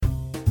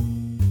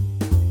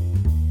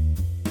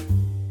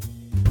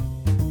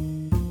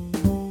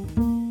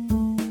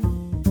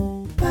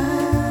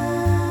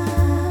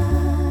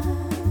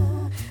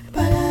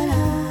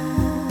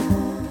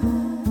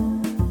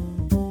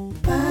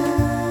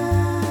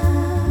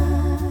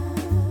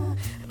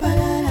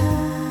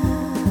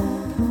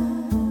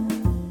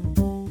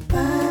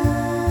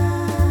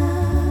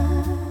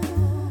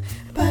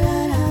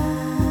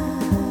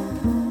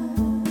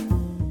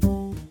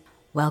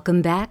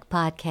Welcome back,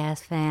 podcast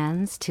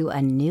fans, to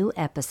a new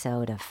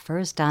episode of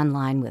First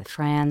Online with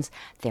Franz,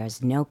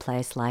 There's No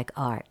Place Like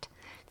Art,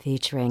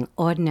 featuring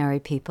ordinary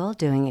people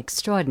doing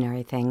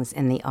extraordinary things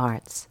in the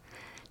arts.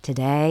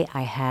 Today,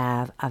 I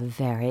have a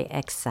very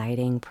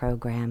exciting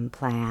program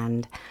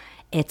planned.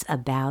 It's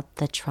about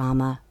the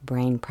Trauma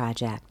Brain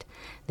Project.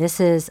 This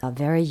is a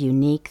very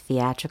unique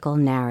theatrical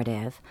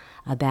narrative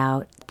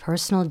about the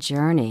personal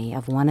journey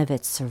of one of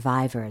its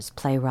survivors,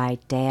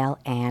 playwright Dayle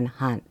Ann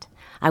Hunt.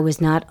 I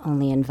was not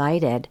only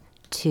invited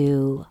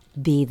to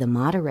be the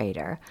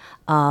moderator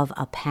of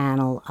a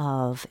panel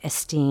of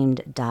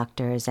esteemed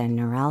doctors and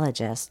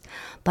neurologists,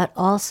 but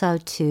also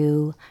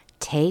to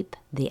tape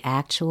the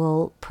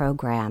actual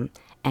program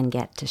and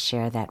get to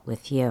share that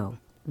with you.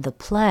 The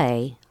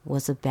play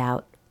was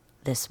about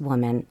this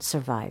woman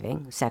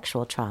surviving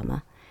sexual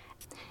trauma.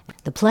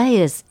 The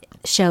play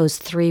shows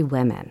three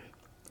women,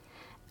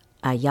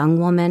 a young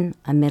woman,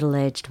 a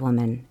middle-aged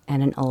woman,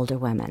 and an older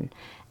woman.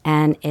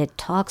 And it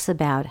talks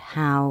about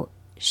how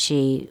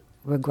she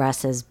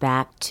regresses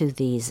back to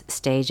these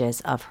stages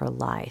of her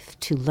life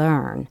to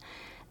learn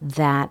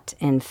that,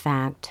 in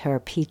fact, her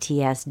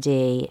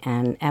PTSD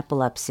and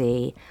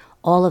epilepsy,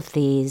 all of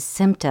these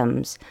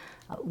symptoms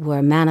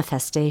were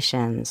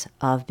manifestations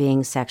of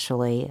being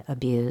sexually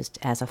abused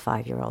as a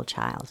 5-year-old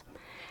child.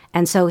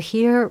 And so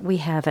here we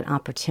have an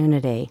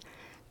opportunity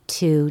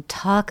to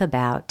talk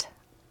about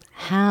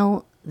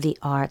how the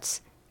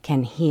arts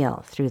can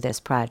heal through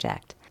this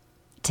project.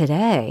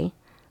 Today,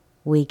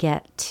 we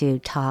get to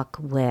talk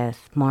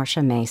with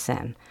Marsha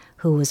Mason,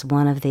 who was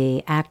one of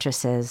the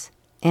actresses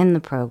in the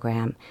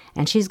program,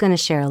 and she's going to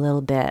share a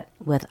little bit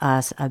with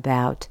us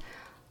about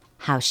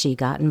how she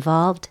got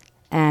involved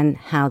and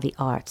how the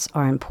arts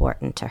are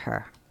important to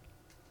her.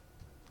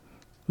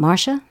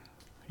 Marsha,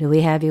 do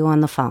we have you on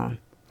the phone?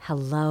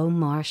 Hello,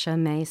 Marsha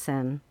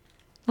Mason.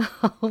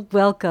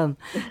 Welcome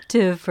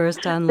to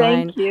First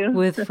Online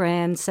with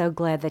Franz. So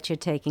glad that you're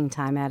taking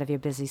time out of your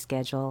busy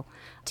schedule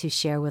to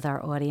share with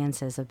our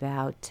audiences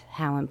about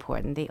how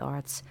important the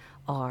arts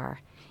are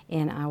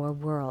in our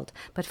world.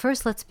 But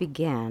first, let's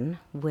begin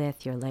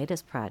with your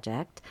latest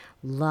project.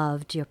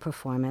 Loved your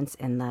performance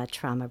in the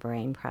Trauma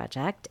Brain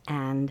Project,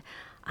 and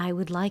I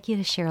would like you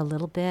to share a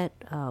little bit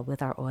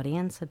with our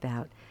audience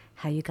about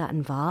how you got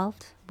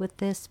involved with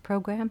this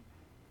program.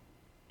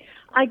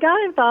 I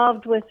got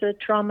involved with the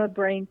Trauma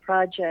Brain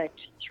Project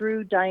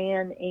through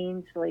Diane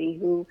Ainsley,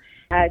 who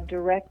had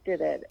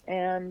directed it.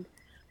 And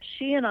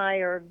she and I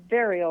are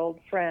very old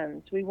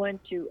friends. We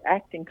went to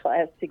acting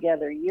class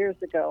together years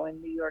ago in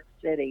New York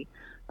City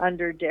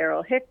under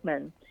Daryl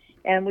Hickman.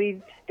 And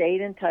we've stayed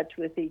in touch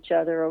with each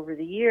other over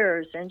the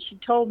years. And she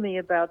told me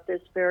about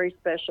this very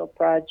special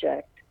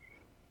project.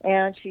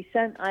 And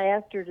I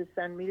asked her to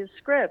send me the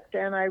script.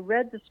 And I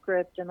read the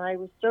script, and I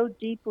was so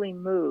deeply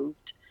moved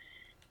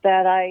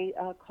that I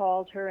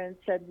called her and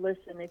said,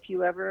 listen, if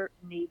you ever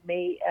need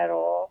me at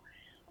all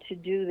to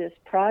do this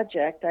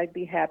project, I'd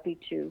be happy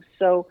to.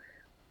 So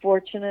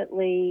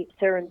fortunately,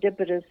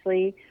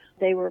 serendipitously,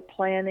 they were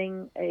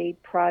planning a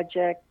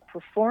project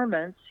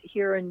performance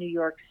here in New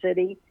York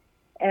City,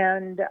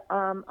 and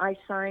I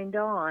signed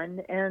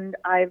on, and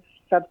I've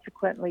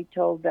subsequently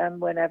told them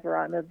whenever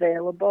I'm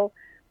available,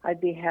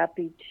 I'd be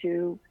happy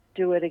to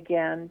do it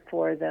again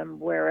for them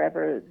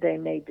wherever they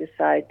may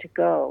decide to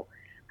go.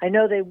 I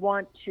know they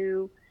want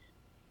to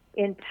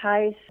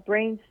entice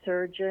brain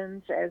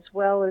surgeons as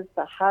well as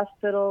the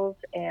hospitals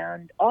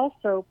and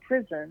also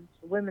prisons,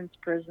 women's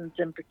prisons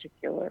in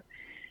particular.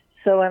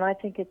 And I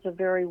think it's a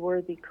very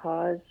worthy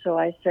cause. So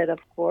I said, of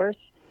course,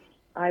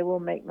 I will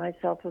make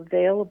myself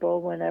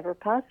available whenever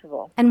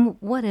possible. And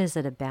what is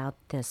it about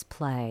this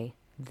play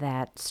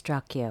that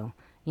struck you?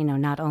 You know,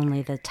 not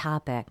only the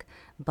topic,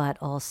 but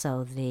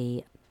also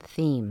the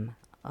theme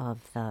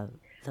of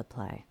the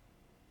play.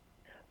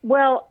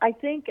 Well, I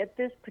think at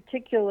this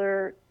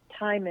particular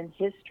time in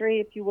history,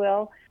 if you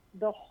will,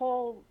 the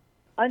whole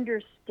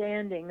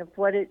understanding of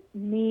what it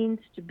means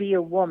to be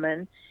a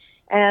woman,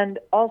 and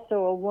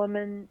also a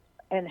woman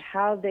and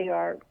how they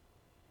are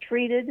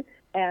treated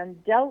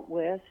and dealt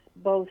with,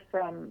 both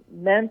from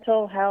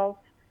mental health,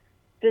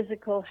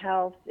 physical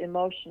health,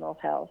 emotional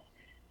health.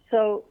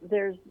 So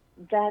there's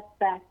that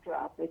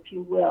backdrop, if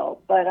you will.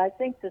 But I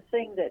think the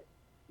thing that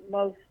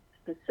most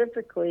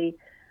specifically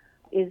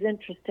is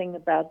interesting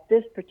about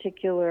this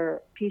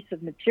particular piece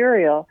of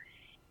material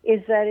is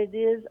that it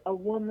is a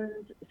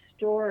woman's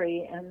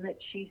story, and that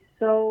she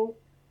so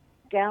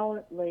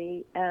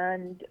gallantly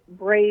and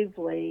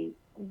bravely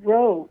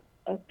wrote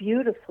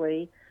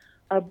beautifully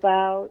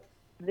about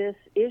this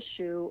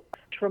issue of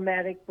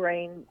traumatic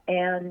brain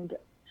and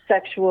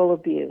sexual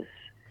abuse.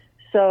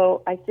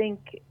 So I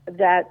think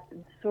that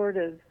sort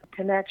of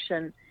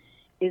connection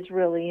is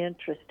really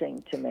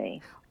interesting to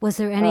me. Was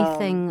there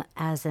anything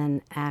as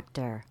an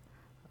actor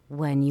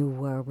when you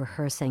were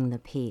rehearsing the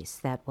piece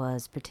that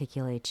was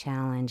particularly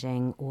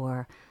challenging,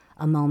 or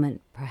a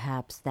moment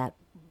perhaps that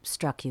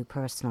struck you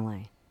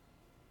personally?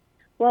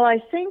 Well, I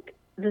think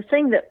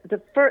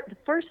the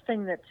first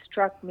thing that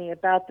struck me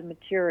about the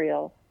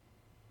material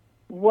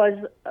was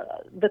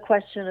the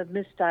question of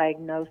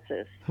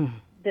misdiagnosis.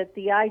 That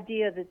the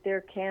idea that there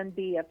can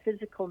be a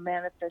physical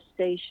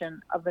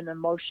manifestation of an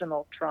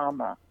emotional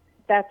trauma.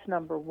 That's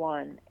number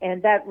one.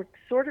 And that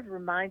sort of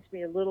reminds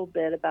me a little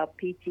bit about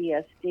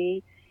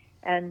PTSD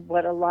and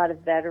what a lot of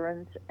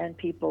veterans and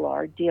people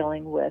are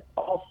dealing with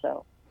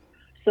also.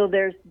 So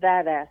there's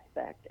that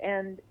aspect.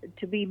 And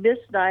to be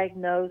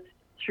misdiagnosed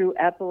through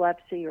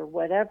epilepsy or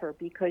whatever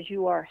because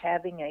you are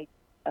having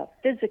a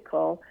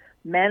physical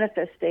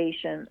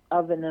manifestation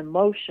of an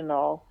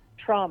emotional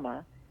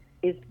trauma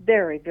is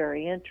very,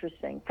 very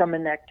interesting from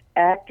an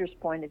actor's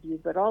point of view,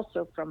 but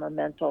also from a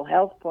mental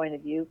health point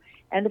of view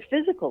and a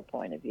physical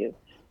point of view.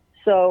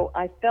 So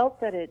I felt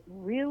that it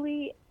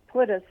really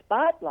put a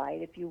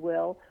spotlight, if you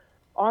will,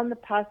 on the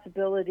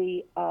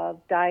possibility of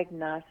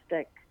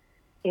diagnostic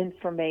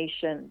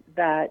information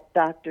that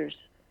doctors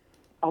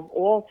of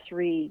all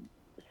three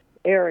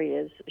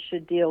areas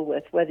should deal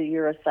with, whether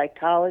you're a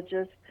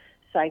psychologist,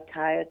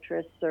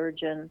 psychiatrist,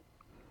 surgeon,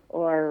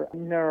 or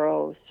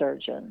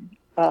neurosurgeon.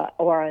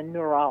 Or a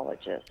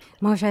neurologist.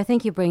 Marsha, I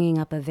think you're bringing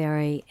up a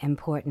very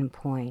important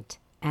point,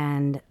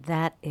 and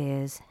that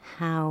is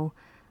how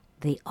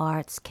the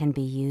arts can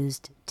be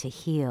used to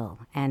heal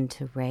and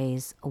to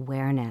raise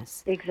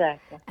awareness.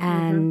 Exactly.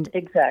 And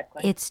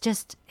exactly. It's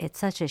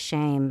such a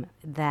shame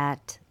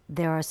that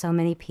there are so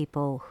many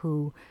people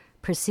who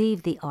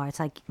perceive the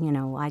arts, like,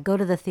 I go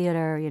to the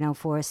theater,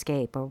 for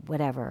escape or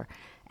whatever,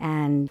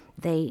 and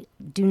they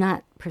do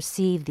not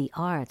perceive the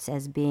arts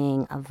as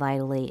being a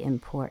vitally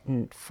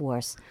important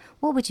force.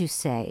 What would you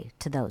say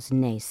to those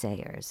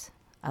naysayers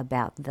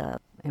about the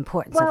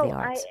importance of the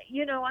arts?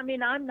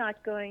 I'm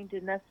not going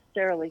to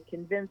necessarily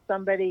convince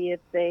somebody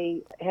if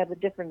they have a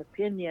different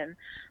opinion.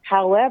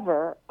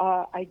 However,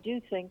 I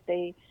do think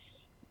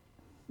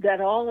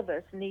that all of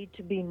us need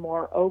to be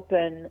more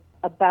open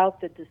about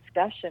the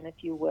discussion, if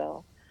you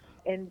will.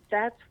 And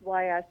that's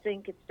why I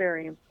think it's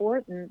very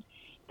important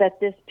that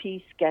this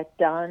piece get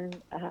done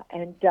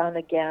and done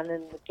again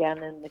and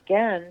again and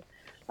again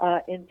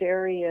in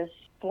various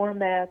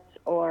formats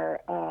or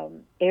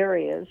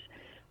areas,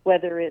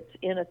 whether it's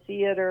in a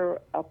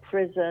theater, a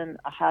prison,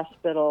 a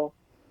hospital,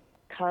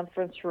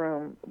 conference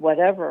room,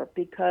 whatever,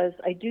 because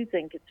I do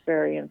think it's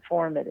very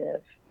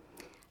informative.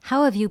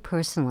 How have you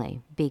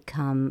personally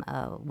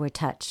were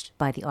touched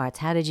by the arts?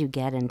 How did you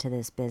get into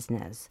this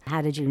business?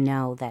 How did you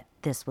know that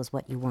this was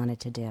what you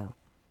wanted to do?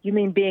 You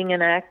mean being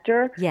an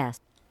actor? Yes.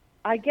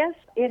 I guess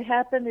it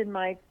happened in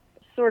my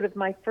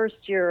first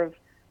year of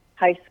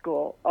high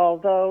school,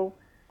 although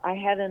I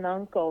had an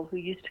uncle who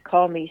used to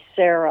call me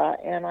Sarah,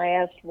 and I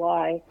asked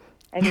why,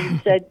 and he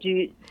said,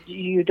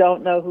 you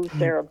don't know who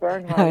Sarah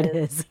Bernhardt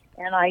is?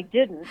 And I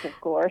didn't, of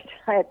course,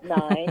 at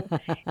 9,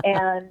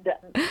 and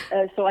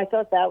so I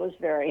thought that was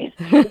very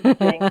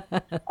interesting.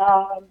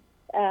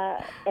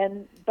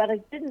 But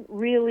it didn't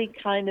really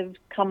kind of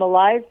come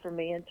alive for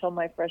me until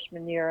my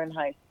freshman year in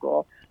high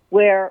school,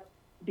 where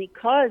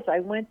because I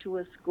went to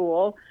a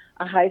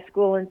high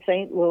school in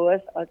St. Louis,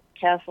 a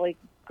Catholic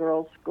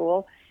girls'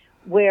 school,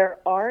 where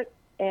art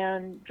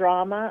and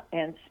drama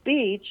and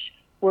speech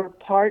were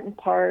part and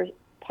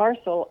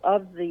parcel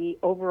of the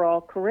overall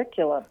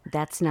curriculum.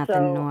 That's not the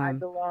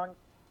norm.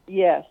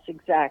 Yes,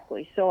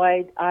 exactly. So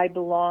I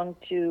belonged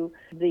to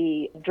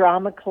the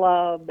drama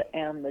club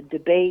and the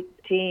debate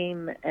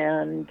team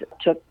and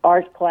took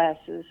art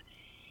classes.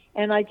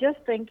 And I just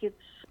think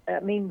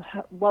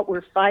what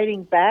we're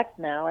fighting back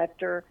now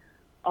after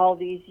all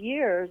these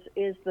years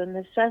is the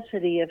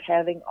necessity of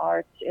having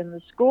arts in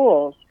the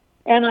schools.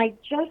 And I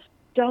just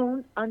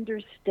don't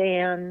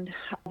understand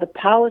the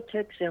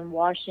politics in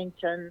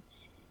Washington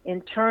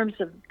in terms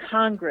of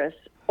Congress.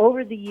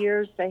 Over the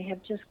years, they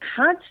have just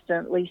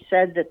constantly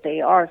said that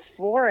they are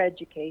for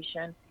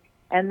education,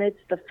 and it's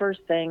the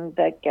first thing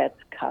that gets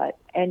cut.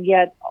 And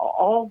yet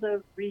all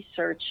the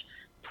research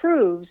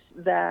proves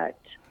that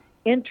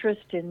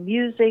interest in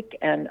music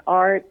and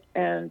art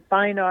and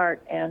fine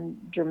art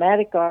and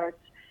dramatic arts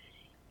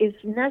is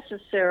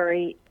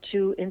necessary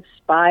to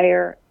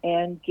inspire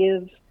and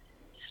give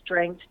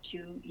strength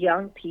to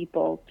young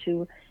people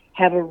to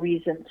have a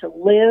reason to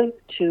live,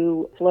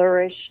 to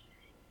flourish,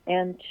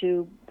 and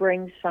to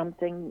bring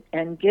something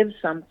and give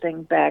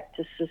something back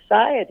to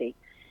society.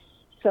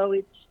 So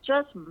it's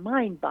just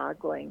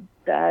mind-boggling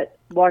that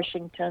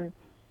Washington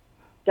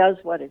does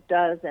what it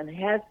does and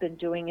has been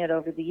doing it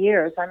over the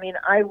years. I mean,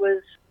 I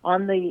was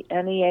on the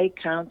NEA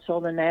Council,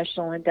 the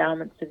National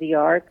Endowment for the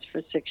Arts,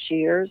 for 6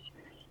 years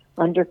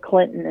under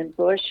Clinton and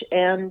Bush,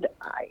 and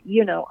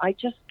I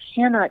just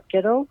cannot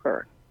get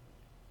over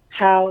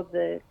how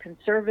the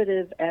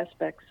conservative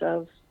aspects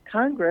of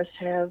Congress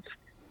have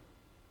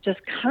just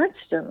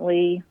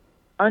constantly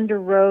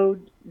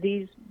underrode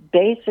these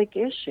basic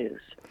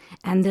issues.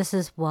 And this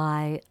is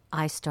why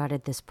I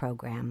started this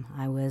program.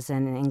 I was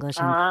an English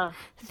and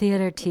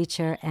theater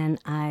teacher, and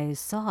I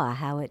saw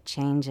how it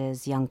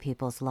changes young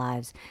people's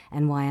lives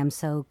and why I'm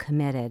so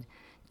committed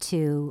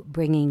to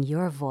bringing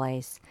your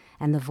voice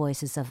and the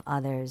voices of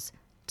others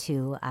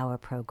to our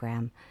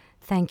program.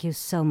 Thank you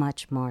so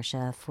much,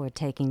 Marsha, for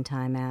taking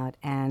time out,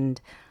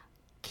 and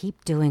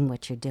keep doing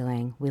what you're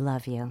doing. We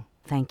love you.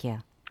 Thank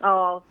you.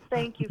 Oh,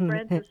 thank you,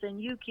 Frances,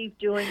 and you keep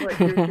doing what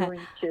you're doing,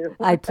 too.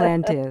 I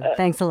plan to.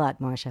 Thanks a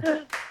lot,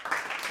 Marsha.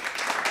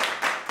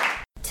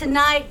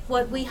 Tonight,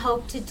 what we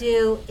hope to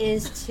do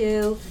is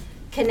to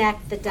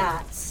connect the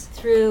dots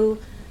through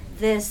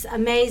this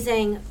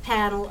amazing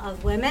panel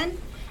of women,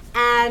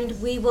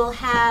 and we will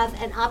have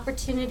an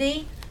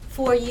opportunity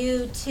for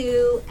you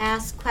to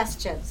ask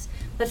questions.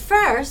 But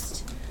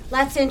first,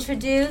 let's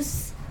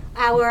introduce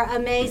our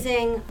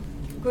amazing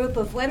group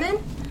of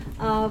women.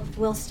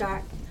 We'll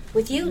start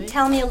with you.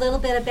 Tell me a little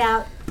bit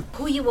about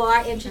who you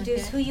are,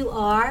 introduce who you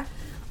are,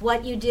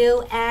 what you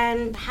do,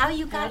 and how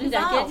you got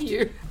involved. How did I get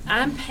here?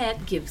 I'm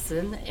Pat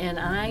Gibson, and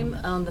I'm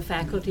on the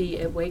faculty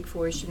at Wake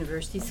Forest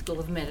University School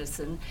of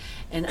Medicine,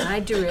 and I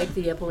direct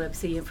the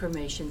Epilepsy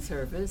Information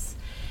Service.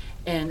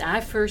 And I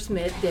first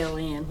met Dayle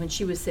Ann when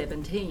she was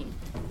 17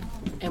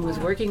 and was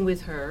working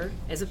with her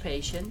as a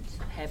patient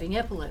having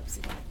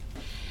epilepsy.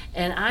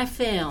 And I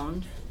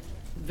found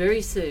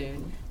very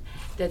soon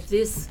that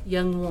this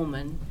young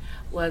woman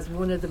was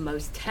one of the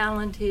most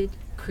talented,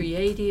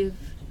 creative,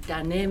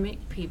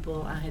 dynamic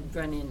people I had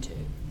run into.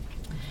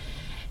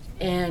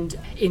 And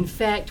in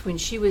fact, when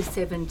she was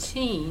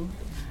 17,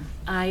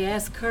 I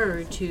asked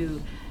her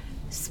to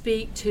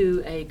speak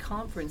to a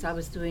conference I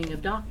was doing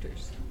of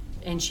doctors,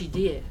 and she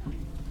did.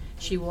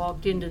 She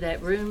walked into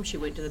that room, she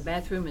went to the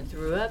bathroom and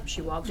threw up.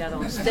 She walked out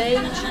on stage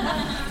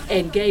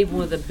and gave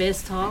one of the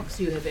best talks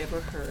you have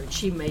ever heard.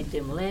 She made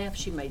them laugh,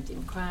 she made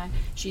them cry.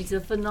 She's a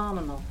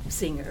phenomenal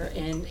singer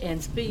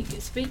and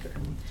speaker.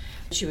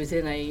 She was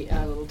in a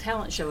little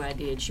talent show I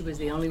did. She was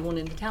the only one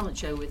in the talent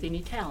show with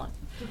any talent.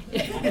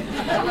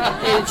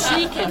 And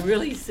she can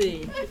really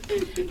sing.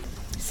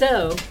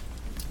 So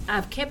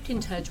I've kept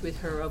in touch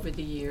with her over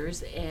the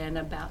years, and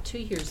about 2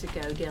 years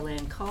ago, Dayle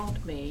Ann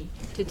called me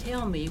to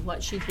tell me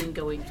what she'd been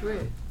going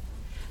through,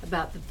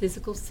 about the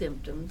physical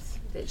symptoms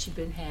that she'd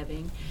been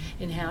having,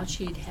 and how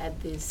she'd had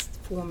this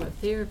form of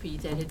therapy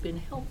that had been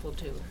helpful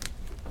to her.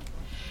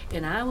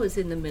 And I was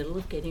in the middle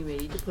of getting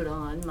ready to put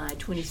on my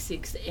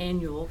 26th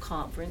annual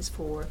conference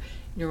for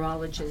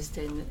neurologists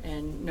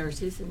and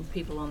nurses and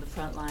people on the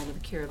front line of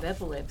the care of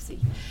epilepsy.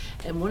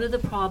 And one of the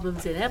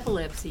problems in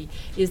epilepsy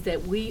is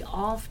that we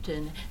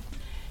often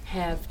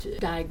have to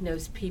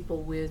diagnose people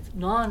with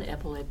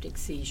non-epileptic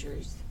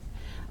seizures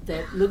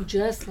that look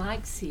just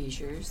like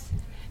seizures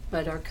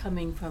but are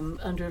coming from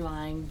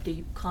underlying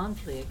deep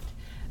conflict.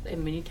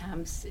 And many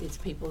times it's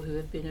people who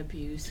have been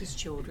abused as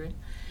children.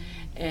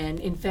 And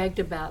in fact,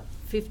 about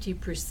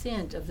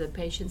 50% of the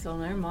patients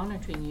on our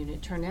monitoring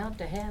unit turn out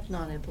to have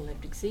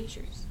non-epileptic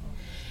seizures.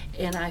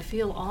 And I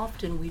feel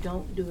often we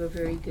don't do a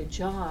very good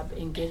job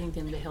in getting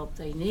them the help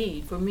they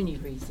need for many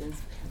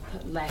reasons.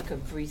 Lack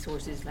of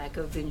resources, lack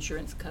of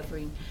insurance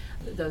covering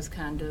those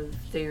kind of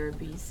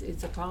therapies,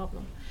 it's a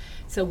problem.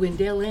 So when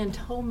Dayle Ann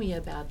told me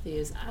about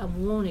this, I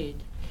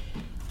wanted,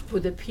 for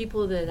the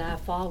people that I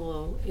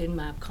follow in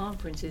my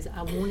conferences,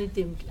 I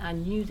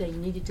knew they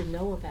needed to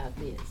know about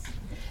this.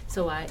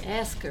 So I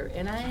asked her,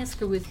 and I asked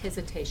her with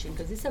hesitation,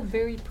 because it's a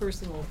very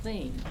personal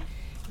thing.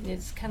 And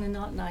it's kind of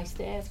not nice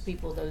to ask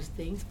people those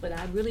things, but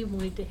I really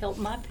wanted to help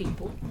my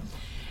people.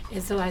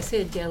 And so I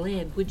said, Dayle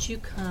Ann, would you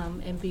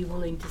come and be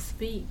willing to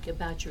speak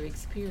about your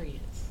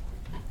experience?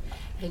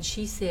 And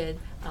she said,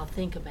 I'll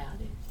think about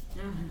it.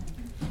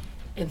 Mm-hmm.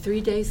 And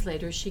 3 days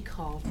later, she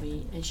called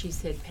me, and she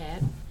said,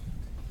 Pat,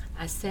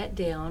 I sat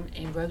down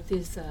and wrote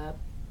this up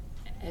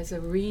as a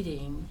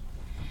reading,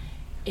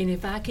 and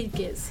if I could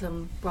get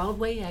some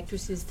Broadway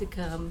actresses to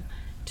come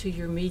to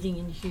your meeting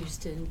in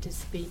Houston to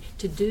speak,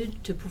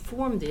 to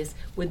perform this,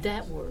 would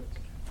that work?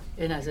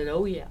 And I said,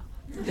 oh yeah.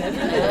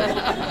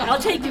 I'll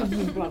take you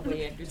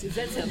Broadway actresses.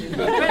 That sounds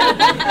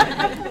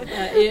incredible.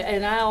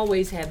 And I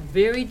always have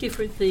very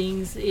different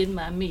things in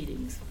my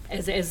meetings,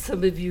 as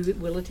some of you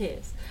will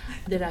attest,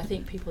 that I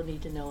think people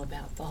need to know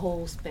about, the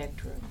whole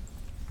spectrum.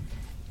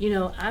 You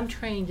know, I'm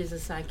trained as a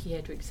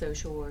psychiatric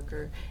social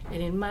worker,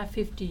 and in my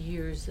 50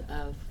 years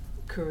of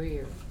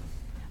career,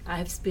 I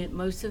have spent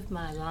most of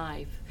my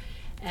life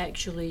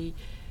actually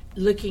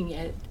looking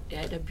at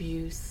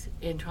abuse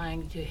and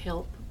trying to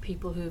help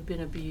people who have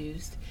been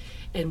abused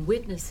and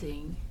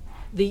witnessing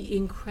the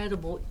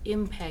incredible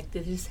impact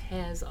that this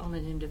has on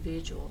an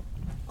individual,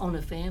 on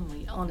a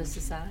family, on a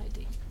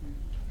society.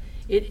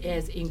 It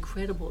has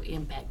incredible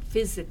impact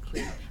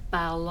physically,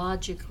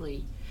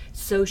 biologically,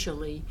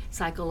 socially,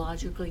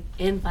 psychologically,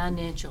 and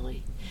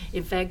financially.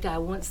 In fact, I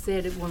once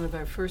said at one of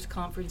our first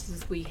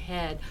conferences we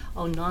had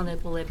on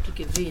non-epileptic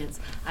events,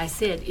 I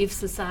said, if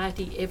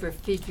society ever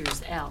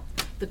figures out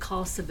the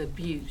cost of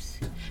abuse,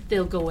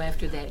 they'll go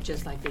after that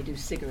just like they do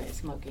cigarette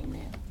smoking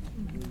now.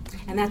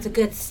 And that's a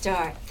good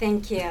start.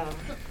 Thank you.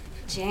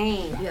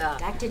 Jane. Yeah.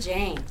 Dr.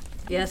 Jane.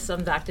 Yes,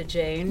 I'm Dr.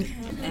 Jane,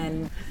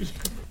 and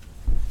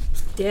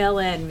Dayle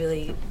Ann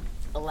really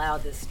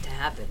allowed this to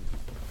happen.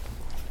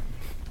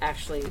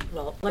 Actually,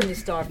 well, let me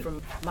start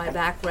from my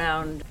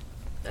background.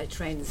 I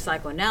trained in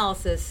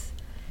psychoanalysis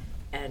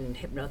and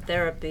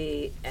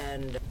hypnotherapy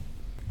and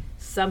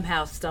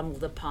somehow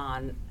stumbled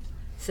upon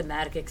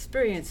somatic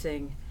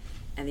experiencing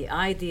and the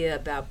idea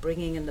about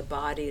bringing in the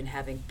body and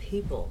having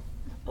people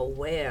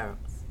aware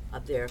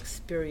of their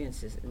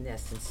experiences and their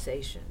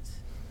sensations,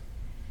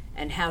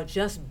 and how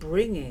just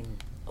bringing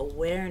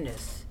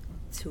awareness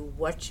to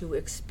what you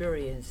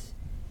experience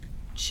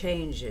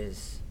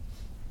changes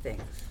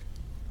things.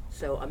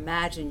 So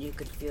imagine you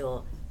could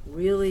feel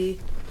really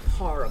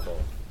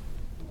horrible,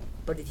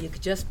 but if you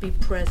could just be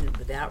present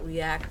without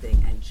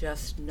reacting and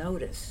just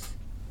notice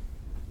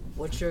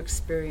what you're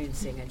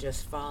experiencing and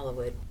just follow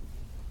it,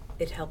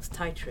 it helps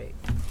titrate.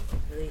 It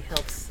really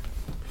helps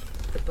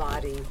the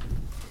body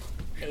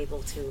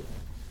able to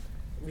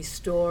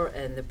restore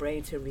and the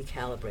brain to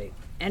recalibrate.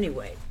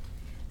 Anyway,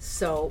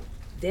 so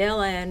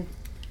Dayle Ann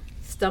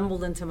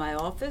stumbled into my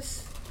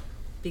office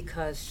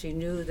because she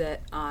knew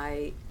that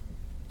I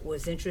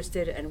was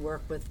interested and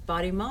worked with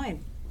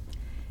body-mind.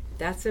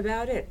 That's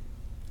about it.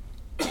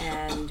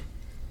 And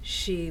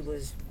she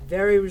was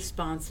very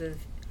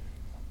responsive,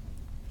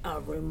 a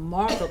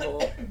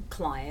remarkable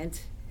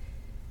client,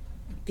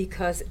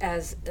 because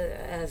as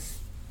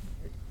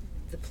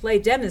the play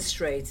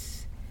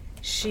demonstrates,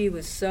 she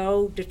was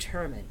so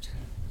determined.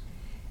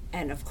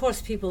 And of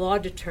course people are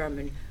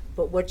determined,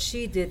 but what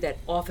she did that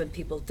often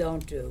people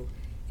don't do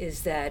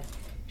is that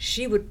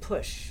she would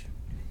push.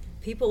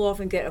 People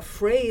often get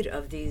afraid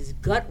of these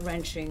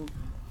gut-wrenching,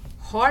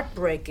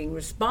 heartbreaking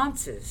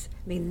responses.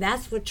 I mean,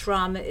 that's what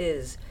trauma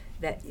is,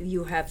 that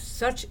you have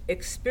such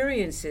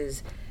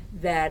experiences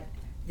that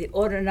the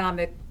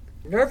autonomic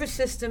nervous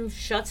system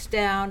shuts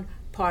down,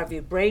 part of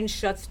your brain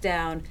shuts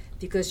down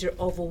because you're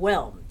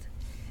overwhelmed.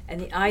 And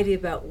the idea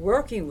about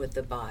working with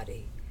the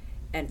body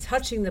and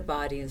touching the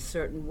body in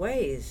certain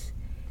ways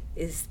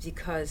is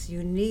because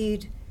you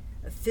need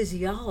a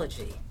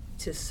physiology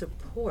to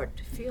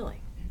support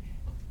feeling.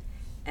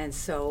 And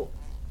so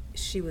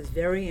she was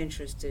very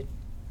interested,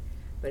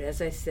 but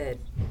as I said,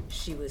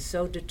 she was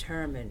so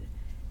determined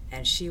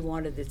and she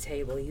wanted the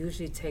table. It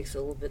usually takes a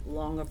little bit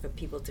longer for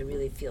people to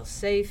really feel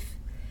safe,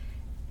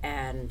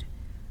 and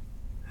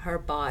her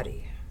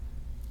body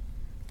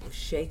was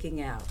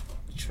shaking out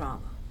the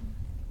trauma.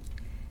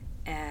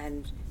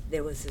 And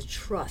there was a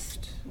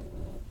trust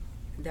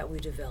that we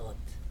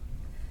developed.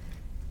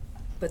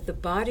 But the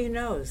body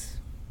knows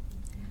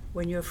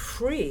when you're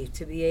free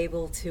to be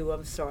able to,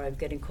 I'm sorry, I'm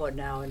getting caught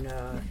now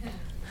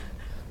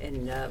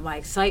in my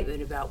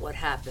excitement about what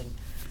happened.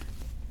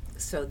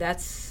 So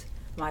that's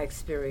my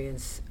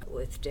experience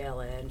with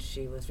Dayle Ann.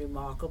 She was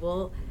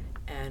remarkable,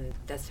 and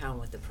that's how I'm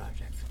with the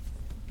project.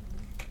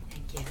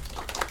 Thank you.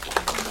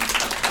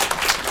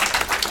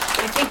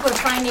 I think we're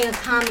finding a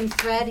common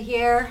thread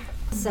here,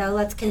 so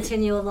let's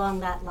continue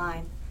along that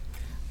line.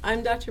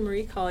 I'm Dr.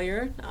 Marie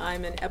Collier.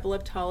 I'm an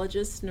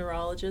epileptologist,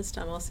 neurologist.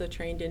 I'm also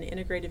trained in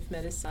integrative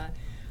medicine.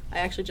 I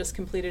actually just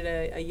completed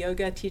a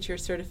yoga teacher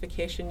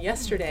certification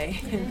yesterday.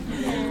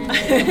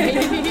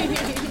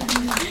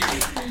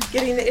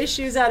 Getting the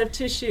issues out of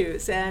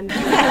tissues. And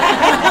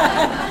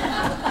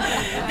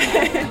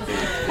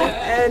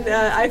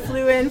I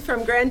flew in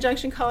from Grand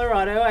Junction,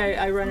 Colorado.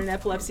 I run an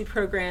epilepsy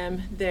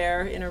program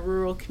there in a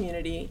rural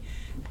community.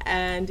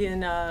 And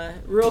in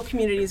rural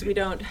communities, we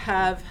don't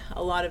have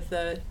a lot of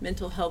the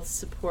mental health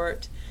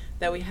support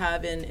that we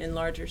have in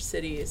larger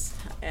cities.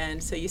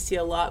 And so you see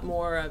a lot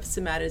more of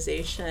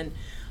somatization.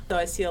 So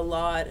I see a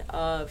lot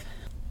of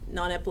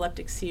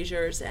non-epileptic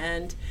seizures.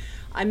 And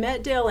I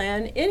met Dayle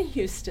Ann in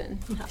Houston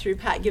through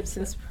Pat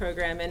Gibson's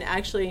program. And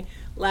actually,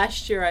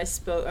 last year I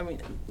spoke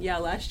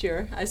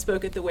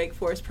at the Wake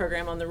Forest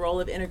program on the role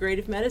of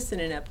integrative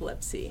medicine in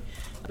epilepsy,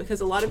 because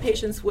a lot of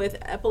patients with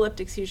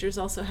epileptic seizures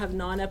also have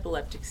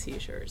non-epileptic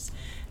seizures.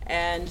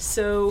 And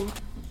so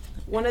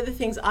one of the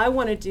things I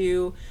want to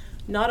do,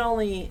 not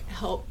only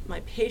help my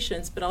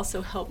patients, but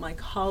also help my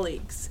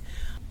colleagues.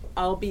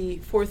 I'll be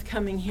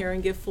forthcoming here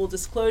and give full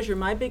disclosure.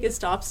 My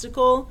biggest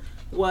obstacle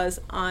was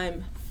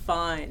I'm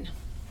fine,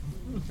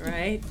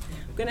 right?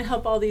 I'm going to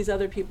help all these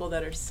other people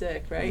that are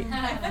sick, right?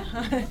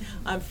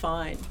 I'm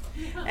fine.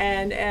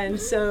 And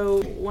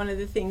so one of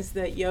the things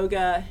that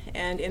yoga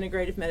and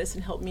integrative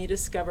medicine helped me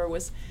discover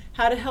was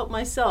how to help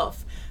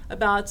myself.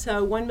 About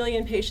 1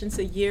 million patients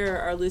a year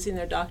are losing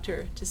their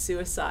doctor to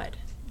suicide.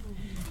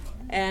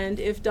 And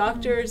if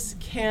doctors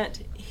can't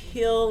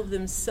heal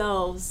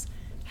themselves,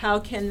 how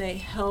can they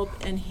help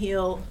and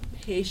heal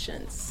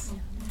patients?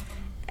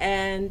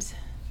 And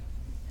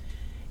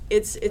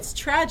it's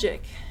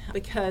tragic,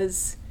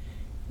 because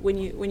when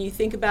you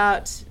think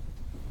about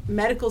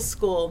medical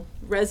school,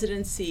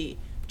 residency,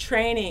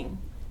 training,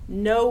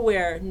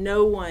 nowhere,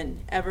 no one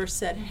ever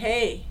said,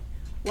 hey,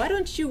 why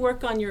don't you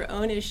work on your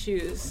own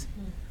issues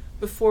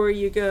before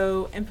you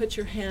go and put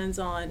your hands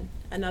on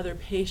another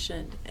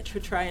patient to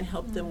try and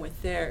help them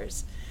with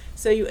theirs.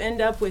 So you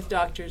end up with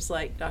doctors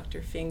like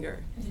Dr.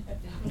 Finger.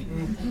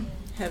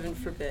 Heaven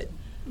forbid.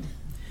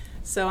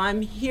 So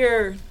I'm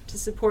here to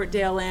support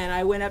Dayle Ann.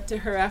 I went up to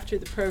her after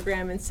the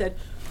program and said,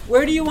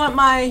 where do you want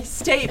my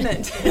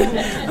statement?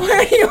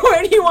 where do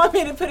you want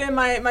me to put in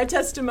my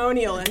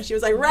testimonial? And she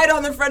was like, right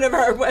on the front of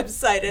our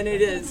website, and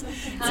it is.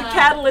 It's a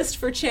catalyst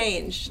for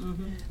change,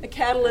 a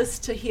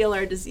catalyst to heal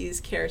our disease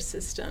care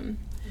system.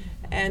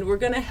 And we're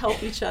going to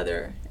help each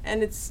other.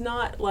 And it's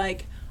not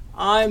like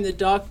I'm the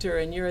doctor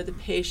and you're the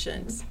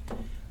patient.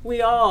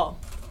 We all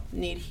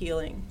need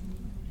healing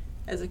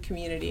as a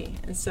community.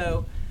 And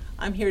so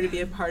I'm here to be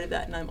a part of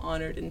that, and I'm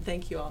honored, and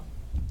thank you all.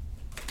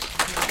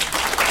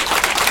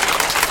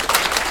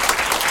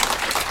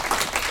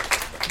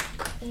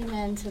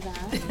 Amen to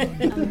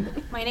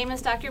that. My name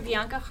is Dr.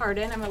 Bianca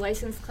Hardin. I'm a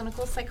licensed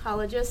clinical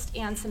psychologist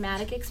and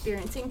somatic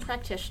experiencing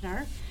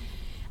practitioner.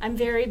 I'm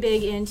very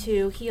big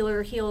into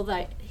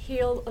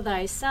heal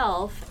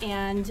thyself,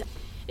 and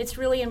it's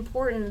really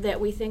important that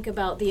we think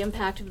about the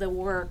impact of the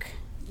work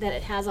that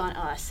it has on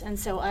us, and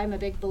so I'm a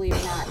big believer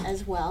in that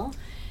as well.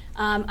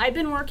 I've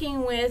been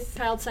working with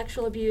child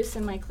sexual abuse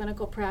in my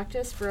clinical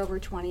practice for over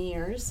 20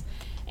 years,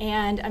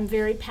 and I'm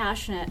very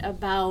passionate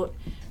about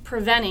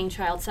preventing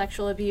child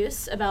sexual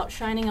abuse, about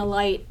shining a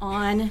light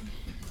on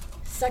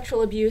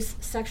sexual abuse,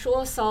 sexual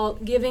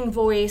assault, giving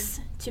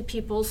voice to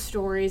people's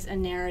stories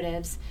and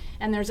narratives.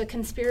 And there's a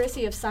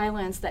conspiracy of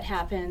silence that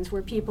happens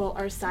where people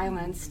are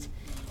silenced.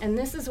 And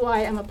this is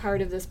why I'm a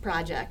part of this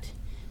project,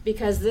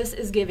 because this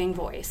is giving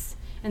voice,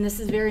 and this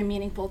is very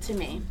meaningful to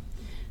me.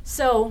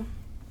 So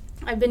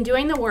I've been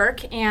doing the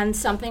work, and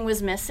something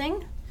was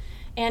missing,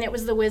 and it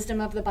was the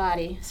wisdom of the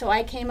body. So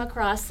I came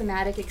across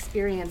somatic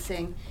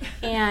experiencing,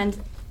 and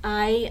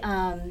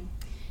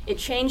it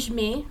changed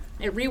me,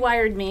 it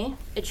rewired me,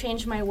 it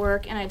changed my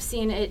work, and I've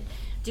seen it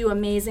do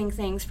amazing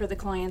things for the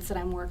clients that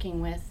I'm working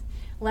with.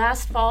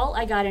 Last fall,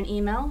 I got an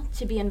email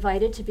to be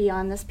invited to be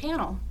on this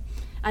panel.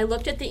 I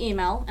looked at the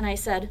email and I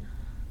said,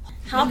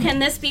 how can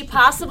this be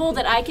possible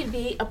that I could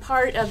be a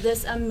part of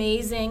this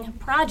amazing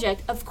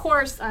project? Of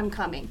course I'm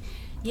coming.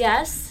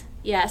 Yes,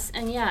 yes,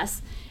 and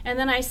yes. And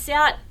then I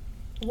sat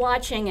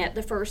watching it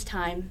the first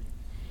time,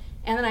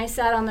 and then I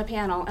sat on the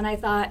panel and I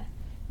thought,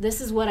 this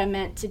is what I'm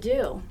meant to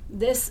do.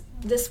 This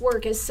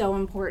work is so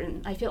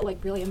important. I feel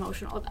like really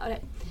emotional about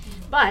it.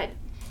 But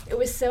it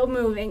was so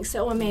moving,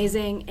 so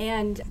amazing,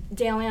 and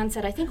Dayle Ann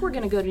said, I think we're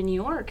going to go to New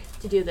York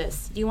to do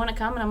this. Do you want to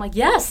come? And I'm like,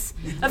 yes,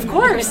 of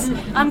course,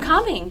 I'm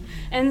coming.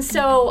 And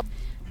so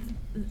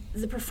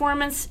the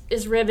performance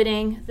is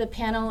riveting. The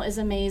panel is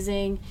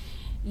amazing.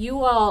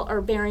 You all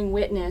are bearing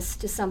witness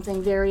to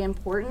something very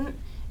important,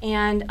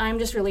 and I'm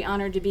just really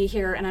honored to be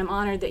here, and I'm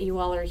honored that you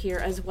all are here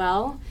as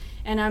well.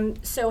 And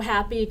I'm so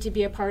happy to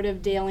be a part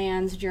of Dayle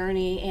Ann's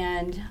journey,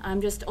 and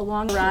I'm just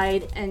along the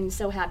ride and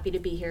so happy to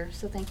be here.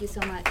 So thank you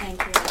so much.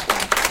 Thank you.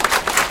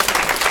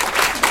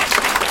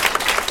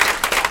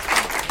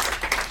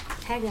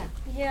 Pega.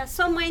 Yeah,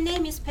 so my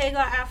name is Pega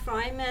Afro.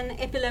 I'm an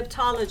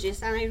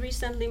epileptologist, and I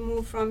recently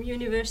moved from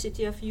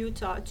University of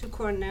Utah to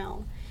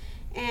Cornell.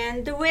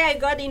 And the way I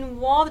got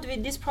involved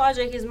with this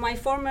project is my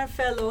former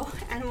fellow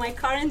and my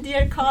current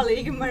dear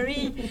colleague,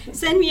 Marie,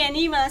 sent me an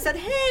email and said,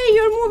 hey,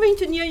 you're moving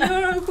to New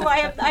York.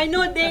 I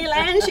know Dayle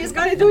Ann, she's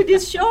going to do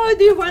this show.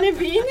 Do you want to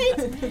be in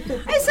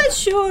it? I said,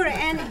 sure.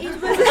 And it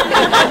was,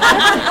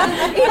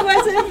 it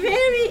was a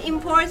very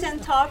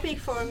important topic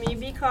for me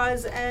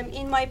because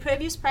in my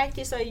previous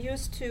practice, I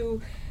used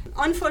to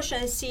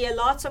unfortunately see a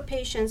lot of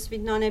patients with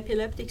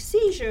non-epileptic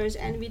seizures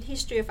and with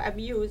history of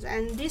abuse,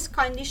 and this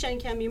condition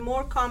can be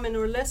more common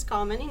or less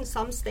common in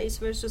some states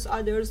versus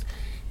others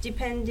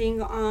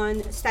depending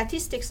on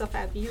statistics of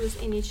abuse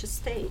in each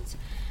state.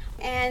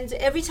 And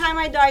every time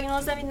I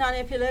diagnosed them with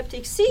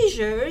non-epileptic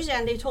seizures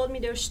and they told me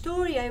their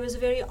story, I was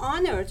very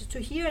honored to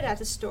hear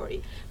that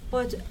story.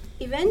 But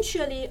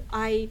eventually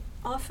I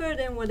offered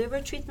them whatever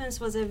treatments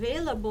was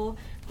available,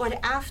 but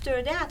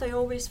after that I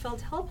always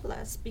felt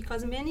helpless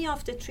because many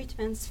of the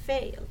treatments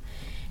fail.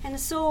 And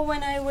so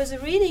when I was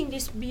reading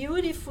this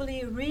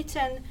beautifully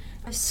written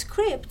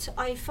script,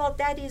 I felt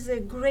that is a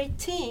great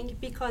thing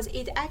because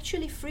it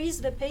actually frees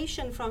the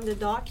patient from the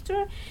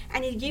doctor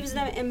and it gives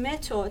them a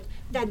method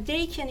that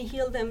they can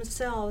heal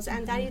themselves,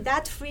 and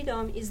that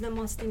freedom is the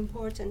most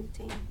important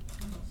thing.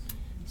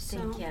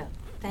 Thank you.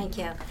 Thank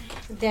you.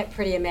 They're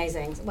pretty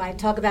amazing. Well, I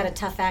talk about a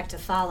tough act to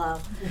follow.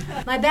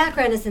 My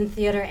background is in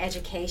theater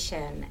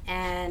education,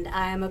 and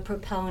I'm a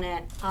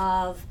proponent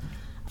of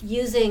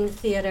using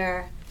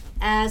theater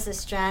as a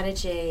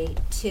strategy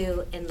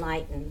to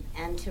enlighten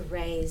and to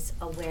raise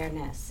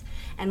awareness.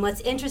 And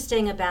what's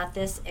interesting about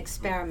this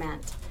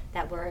experiment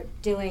that we're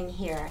doing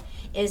here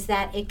is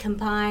that it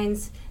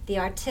combines the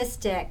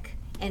artistic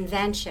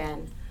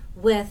invention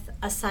with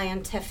a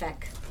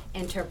scientific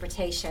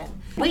interpretation.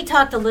 We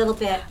talked a little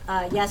bit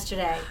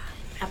yesterday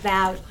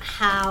about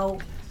how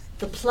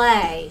the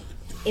play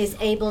is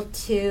able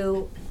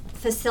to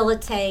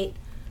facilitate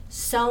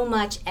so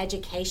much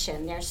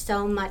education. There's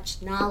so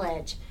much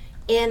knowledge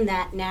in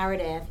that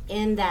narrative,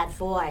 in that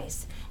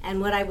voice. And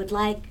what I would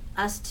like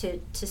us to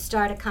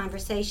start a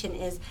conversation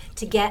is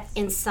to get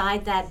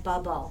inside that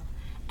bubble.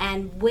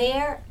 And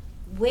where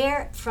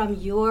from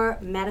your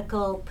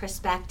medical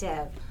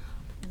perspective,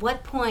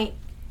 what point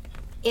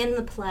in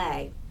the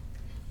play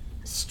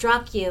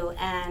struck you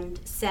and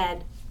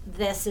said,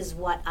 this is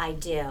what I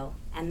do,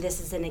 and this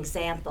is an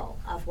example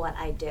of what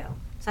I do?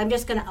 So I'm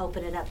just going to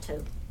open it up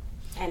to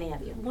any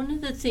of you. One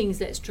of the things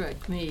that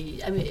struck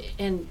me, I mean,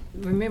 and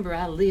remember,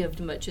 I lived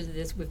much of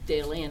this with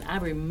Dayle Ann. I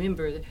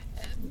remember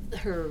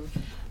her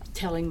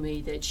telling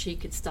me that she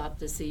could stop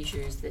the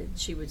seizures, that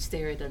she would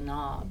stare at a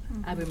knob.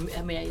 Mm-hmm.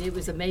 I mean, it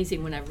was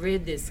amazing when I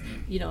read this,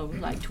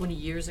 like 20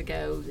 years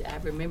ago. I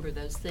remember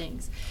those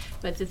things.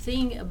 But the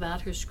thing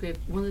about her script,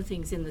 one of the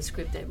things in the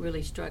script that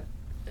really struck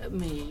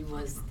me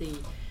was the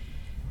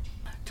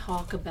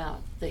talk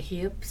about the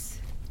hips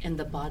and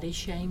the body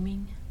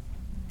shaming.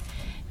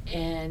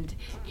 And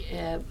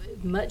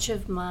much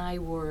of my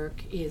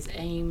work is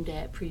aimed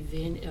at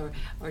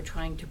or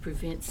trying to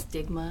prevent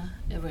stigma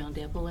around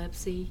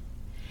epilepsy,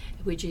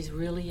 which is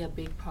really a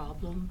big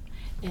problem,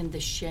 and the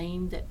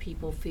shame that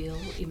people feel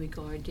in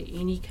regard to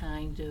any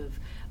kind of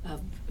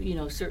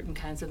certain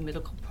kinds of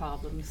medical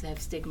problems have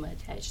stigma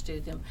attached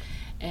to them.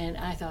 And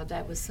I thought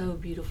that was so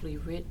beautifully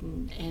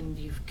written, and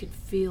you could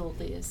feel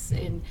this,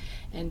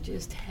 and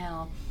just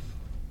how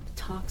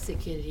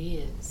toxic it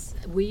is.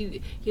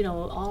 We,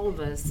 all of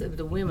us,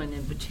 the women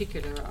in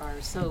particular, are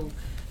so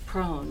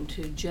prone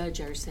to judge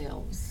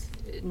ourselves.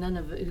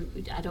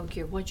 I don't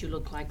care what you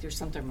look like, there's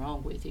something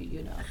wrong with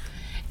you,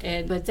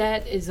 But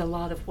that is a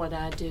lot of what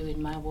I do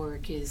in my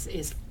work is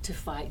to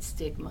fight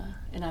stigma.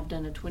 And I've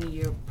done a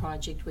 20-year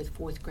project with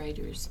fourth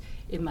graders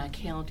in my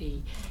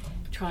county,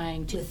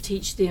 trying to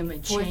teach them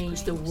and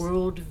change the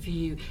world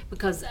view.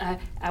 Because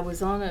I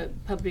was on a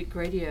public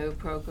radio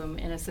program,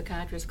 and a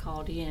psychiatrist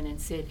called in and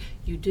said,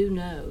 you do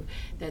know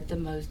that the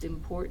most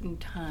important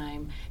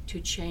time to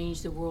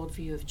change the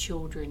worldview of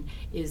children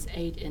is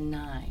 8 and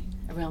 9,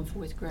 around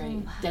fourth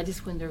grade. That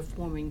is when they're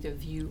forming their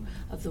view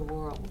of the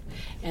world.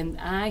 And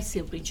I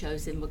simply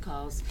chose them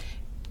because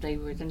they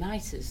were the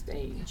nicest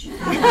age.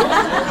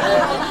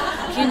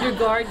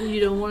 Kindergarten, you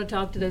don't want to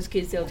talk to those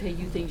kids. They'll tell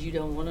you things you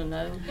don't want to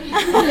know.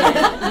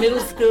 Middle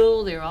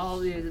school, they're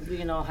all,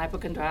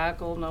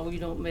 hypochondriacal. No, you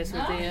don't mess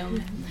with them.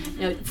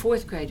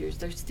 Fourth graders,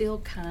 they're still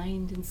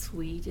kind and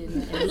sweet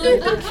and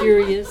they're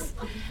curious.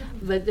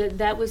 But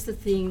that was the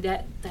thing,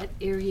 that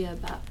area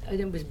about,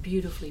 and it was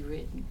beautifully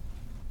written,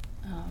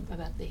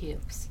 about the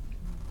hips,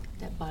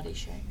 that body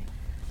shaming.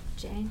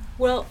 Jane?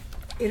 Well,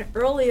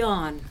 early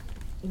on,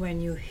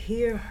 when you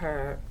hear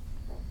her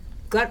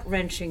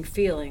gut-wrenching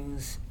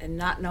feelings and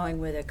not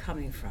knowing where they're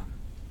coming from,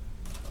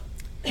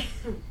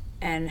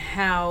 and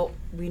how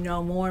we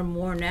know more and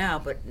more now,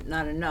 but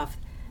not enough,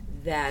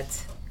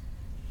 that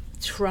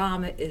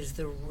trauma is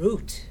the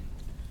root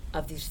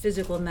of these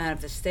physical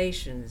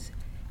manifestations.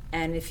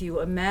 And if you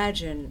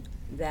imagine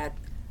that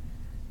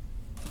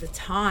the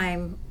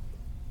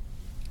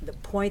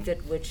point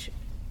at which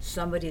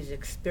somebody is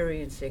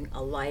experiencing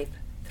a life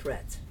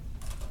threat,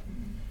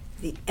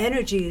 the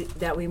energy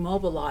that we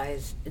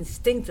mobilize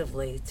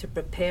instinctively to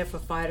prepare for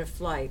fight or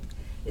flight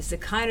is the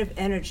kind of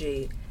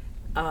energy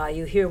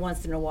you hear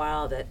once in a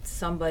while that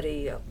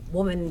somebody, a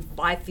woman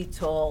 5 feet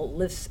tall,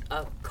 lifts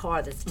a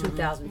car that's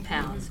 2,000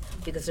 pounds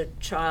because her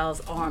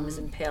child's arm is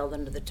impaled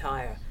under the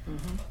tire.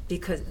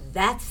 Because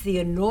that's the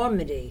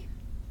enormity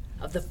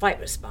of the fight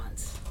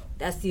response.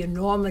 That's the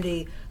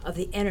enormity of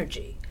the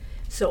energy.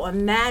 So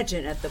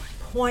imagine at the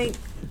point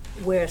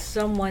where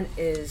someone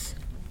is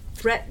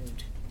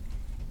threatened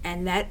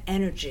and that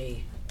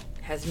energy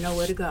has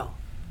nowhere to go.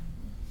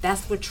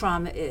 That's what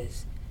trauma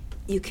is.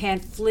 You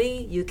can't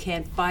flee, you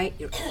can't fight,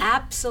 you're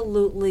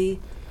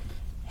absolutely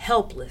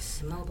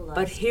helpless. Immobilized.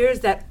 But here's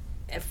that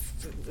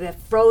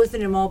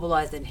frozen,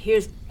 immobilized, and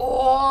here's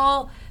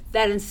all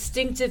that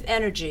instinctive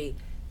energy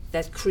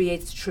that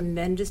creates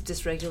tremendous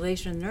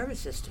dysregulation in the nervous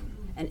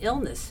system and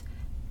illness.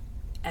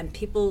 And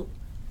people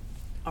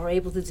are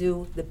able to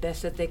do the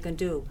best that they can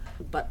do.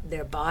 But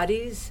their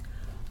bodies,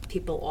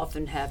 people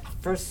often have,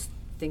 first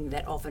thing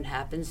that often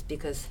happens,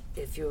 because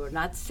if you're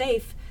not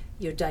safe,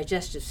 your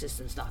digestive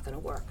system's not going to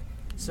work.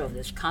 So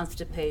there's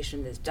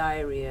constipation, there's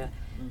diarrhea,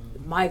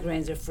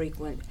 migraines are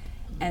frequent,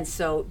 and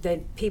so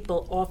then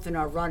people often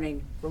are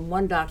running from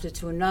one doctor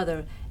to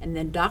another, and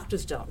then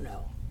doctors don't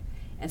know.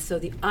 And so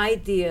the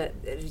idea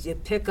that you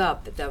pick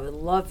up, that I would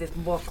love if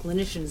more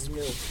clinicians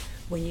knew,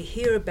 when you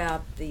hear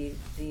about the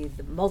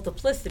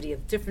multiplicity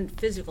of different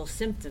physical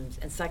symptoms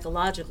and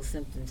psychological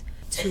symptoms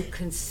to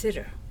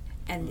consider.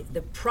 And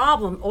the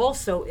problem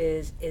also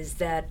is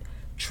that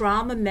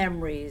trauma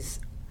memories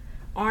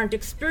aren't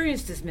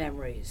experienced as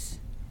memories.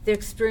 They're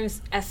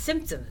experienced as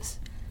symptoms,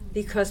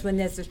 because when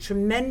there's a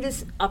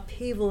tremendous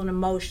upheaval in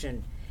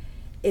emotion,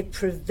 it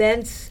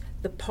prevents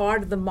the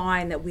part of the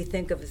mind that we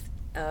think of as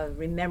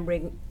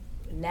remembering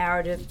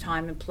narrative,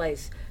 time, and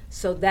place.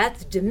 So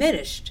that's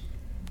diminished.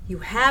 You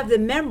have the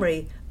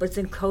memory, but it's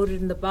encoded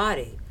in the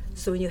body.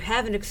 So when you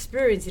have an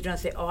experience, you don't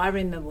say, oh, I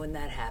remember when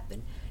that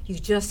happened. You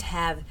just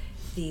have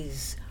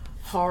these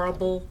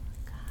horrible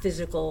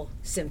physical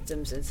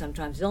symptoms and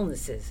sometimes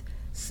illnesses.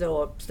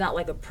 So it's not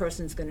like a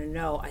person's going to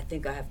know, I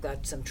think I have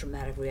got some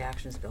traumatic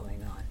reactions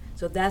going on.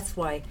 So that's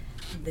why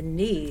the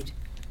need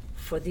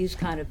for these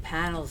kind of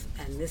panels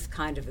and this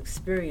kind of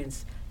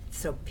experience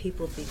so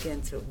people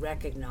begin to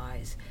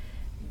recognize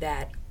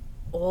that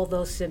all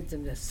those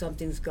symptoms, that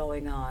something's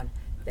going on,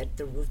 that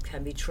the root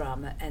can be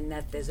trauma, and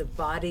that there's a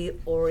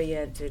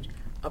body-oriented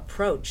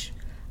approach.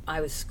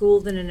 I was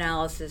schooled in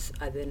analysis.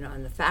 I've been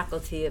on the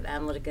faculty of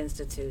analytic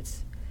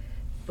institutes,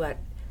 but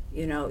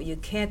you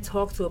can't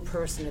talk to a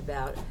person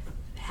about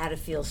how to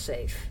feel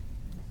safe.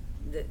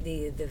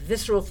 The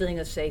visceral feeling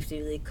of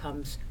safety really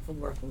comes from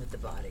working with the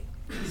body.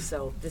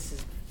 So this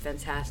is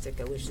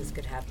fantastic. I wish this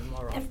could happen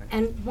more often.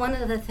 And one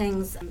of the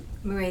things,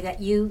 Marie, that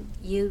you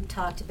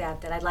talked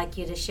about that I'd like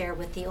you to share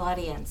with the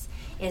audience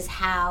is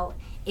how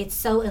it's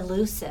so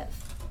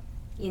elusive.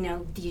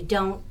 You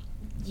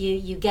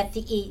get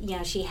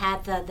she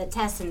had the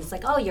test and it's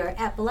like, oh, you're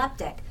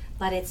epileptic,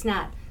 but it's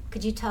not.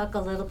 Could you talk a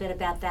little bit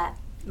about that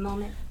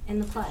moment in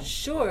the play?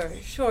 Sure.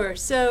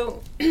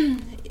 So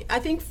I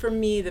think for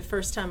me, the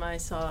first time I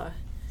saw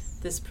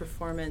this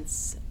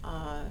performance,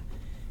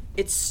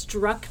 it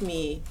struck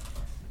me,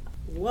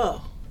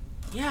 whoa,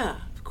 yeah,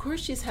 of course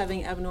she's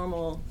having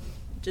abnormal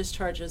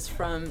discharges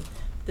from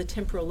the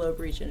temporal lobe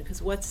region,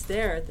 because what's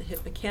there at the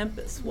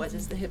hippocampus? What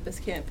does the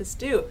hippocampus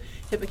do?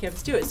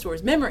 It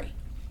stores memory,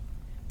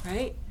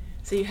 right?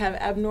 So you have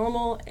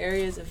abnormal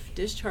areas of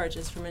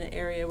discharges from an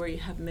area where you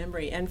have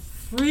memory. And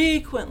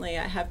frequently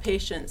I have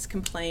patients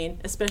complain,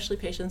 especially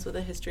patients with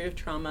a history of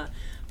trauma,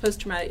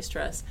 post-traumatic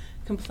stress,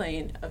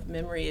 complain of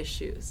memory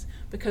issues.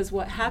 Because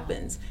what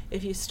happens,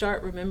 if you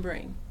start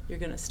remembering, you're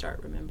going to start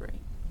remembering.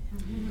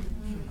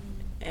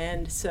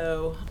 And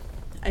so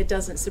it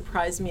doesn't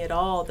surprise me at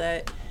all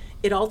that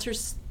it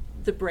alters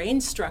the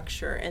brain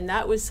structure. And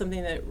that was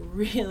something that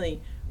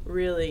really,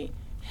 really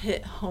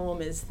hit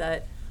home, is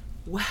that,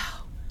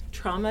 wow,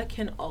 trauma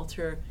can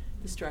alter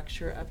the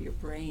structure of your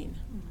brain.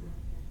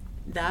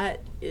 That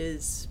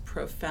is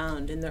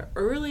profound. And the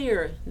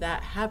earlier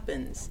that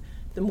happens,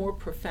 the more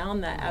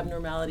profound that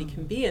abnormality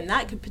can be. And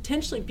that could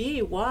potentially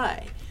be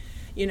why,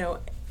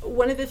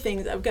 one of the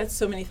things, I've got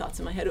so many thoughts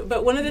in my head,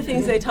 but one of the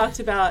things they talked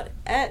about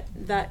at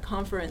that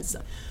conference,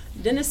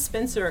 Dennis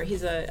Spencer,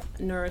 he's a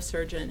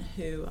neurosurgeon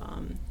who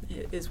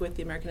is with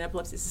the American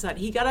Epilepsy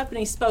Society. He got up and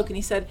he spoke and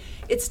he said,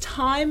 it's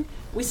time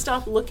we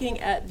stop looking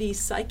at the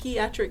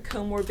psychiatric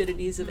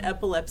comorbidities of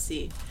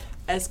epilepsy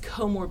as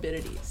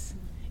comorbidities.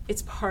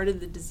 It's part of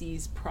the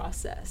disease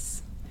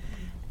process.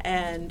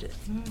 And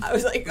I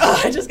was like,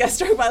 oh, I just got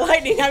struck by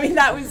lightning. I mean,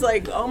 that was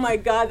like, oh my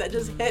God, that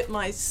just hit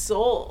my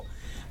soul.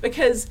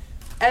 Because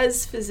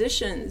as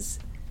physicians,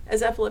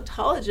 as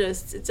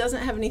epileptologists, it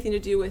doesn't have anything to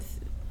do with,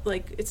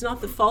 it's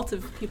not the fault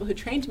of people who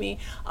trained me.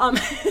 But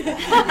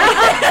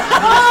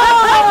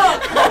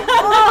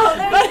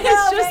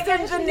it's just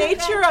the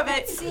nature of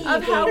it,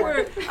 of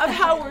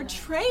how we're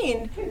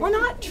trained. We're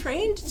not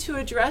trained to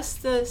address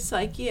the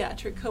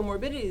psychiatric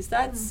comorbidities.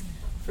 That's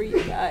for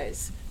you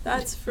guys.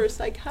 That's for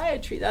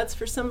psychiatry. That's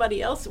for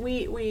somebody else.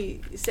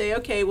 We say,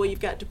 okay, well, you've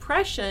got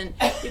depression.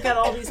 You've got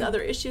all these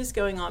other issues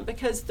going on,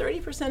 because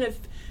 30% of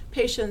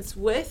patients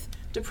with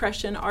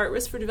depression are at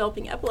risk for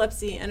developing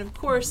epilepsy, and of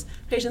course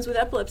patients with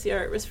epilepsy are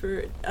at risk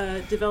for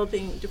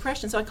developing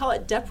depression, so I call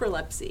it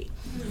deprelepsy.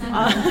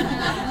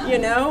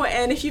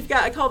 And if you've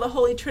got, I call the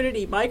Holy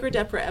Trinity,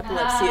 migrodepra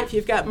epilepsy, if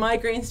you've got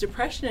migraines,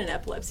 depression, and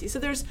epilepsy. So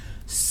there's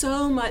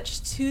so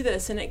much to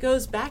this, and it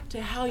goes back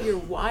to how you're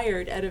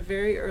wired at a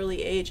very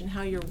early age and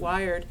how you're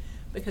wired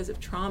because of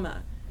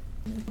trauma.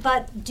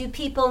 But do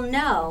people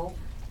know,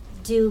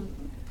 do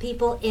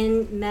people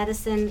in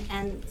medicine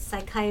and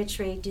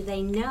psychiatry, do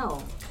they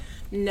know?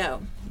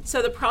 No.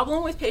 So the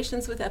problem with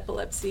patients with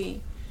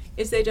epilepsy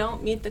is they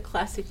don't meet the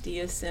classic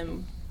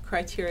DSM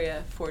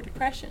criteria for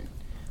depression.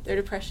 Their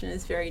depression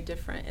is very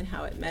different in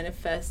how it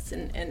manifests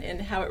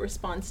and how it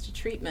responds to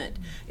treatment.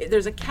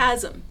 There's a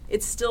chasm.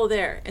 It's still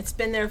there. It's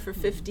been there for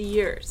 50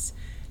 years.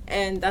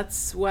 And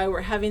that's why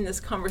we're having this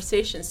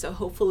conversation, so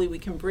hopefully we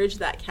can bridge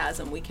that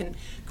chasm. We can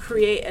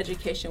create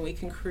education. We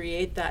can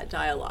create that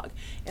dialogue.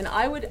 And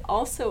I would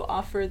also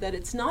offer that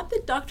it's not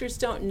that doctors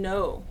don't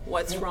know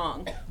what's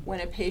wrong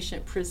when a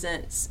patient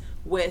presents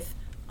with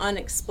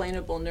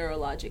unexplainable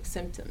neurologic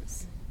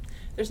symptoms.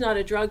 There's not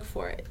a drug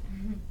for it.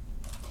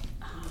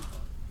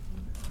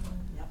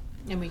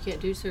 And we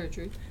can't do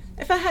surgery.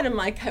 If I had a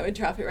mic, I would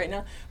drop it right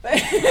now.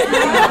 But,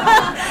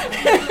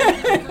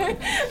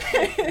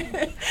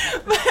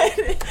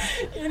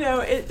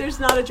 there's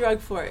not a drug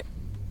for it.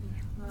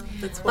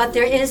 But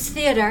there is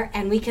theater,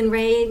 and we can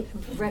raise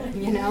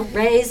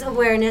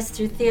awareness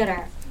through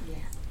theater.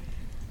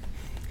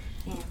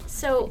 Yeah.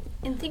 So,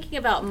 in thinking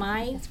about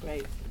my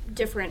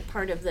different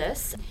part of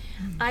this,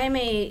 I am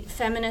a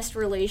feminist,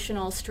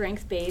 relational,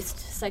 strength-based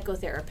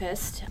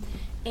psychotherapist,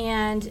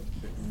 and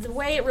the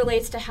way it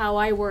relates to how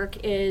I work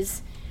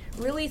is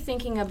really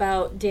thinking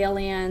about Dayle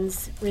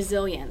Ann's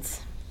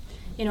resilience.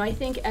 I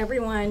think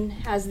everyone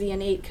has the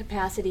innate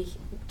capacity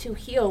to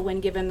heal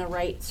when given the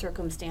right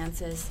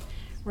circumstances,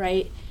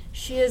 right?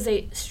 She is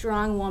a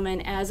strong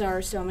woman, as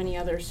are so many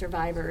other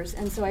survivors.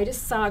 And so I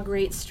just saw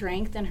great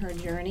strength in her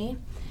journey,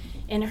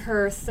 in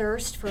her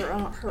thirst for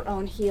her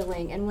own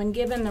healing. And when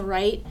given the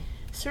right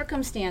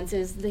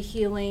circumstances, the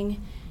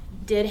healing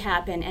did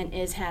happen and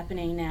is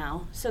happening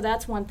now. So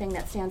that's one thing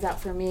that stands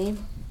out for me.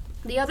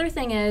 The other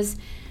thing is,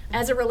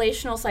 as a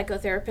relational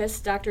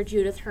psychotherapist, Dr.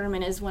 Judith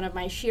Herman is one of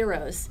my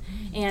sheroes,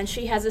 and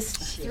she has a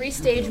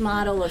 3-stage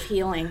model of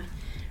healing,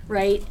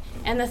 right?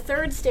 And the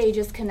 3rd stage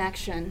is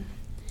connection.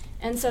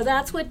 And so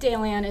that's what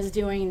Dayle Ann is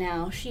doing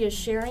now. She is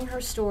sharing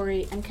her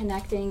story and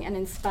connecting and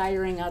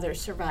inspiring other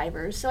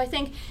survivors. So I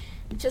think,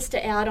 just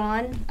to add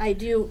on,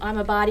 I'm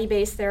a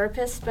body-based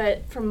therapist,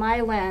 but from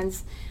my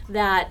lens,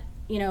 that,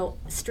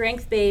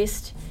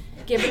 strength-based,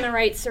 given the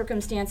right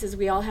circumstances,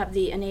 we all have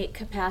the innate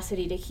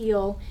capacity to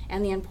heal,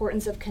 and the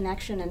importance of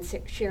connection and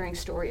sharing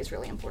story is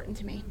really important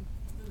to me.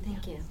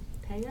 Thank you.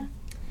 Pega?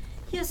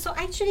 Yeah, so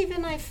actually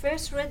when I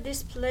first read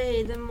this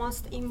play, the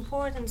most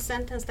important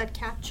sentence that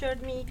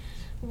captured me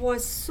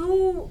was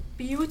so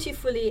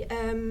beautifully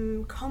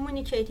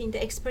communicating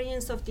the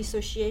experience of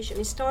dissociation.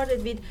 It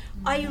started with,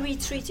 I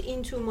retreat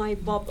into my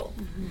bubble.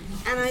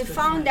 And I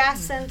found that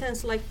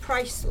sentence like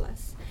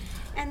priceless.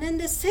 And then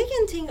the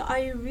second thing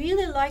I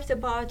really liked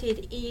about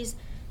it is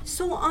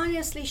so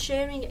honestly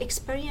sharing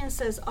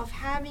experiences of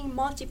having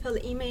multiple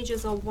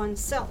images of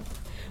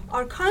oneself.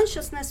 Our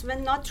consciousness,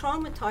 when not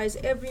traumatized,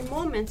 every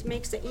moment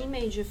makes an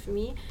image of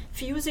me,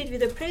 fuse it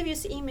with the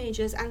previous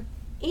images, and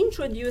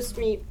introduce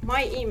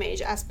my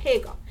image as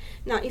Pega.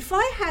 Now, if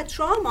I had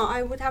trauma,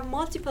 I would have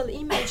multiple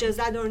images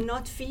that are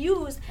not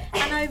fused,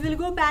 and I will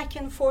go back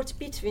and forth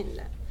between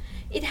them.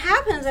 It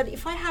happens that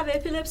if I have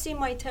epilepsy in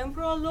my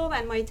temporal lobe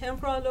and my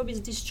temporal lobe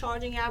is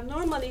discharging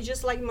abnormally,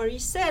 just like Marie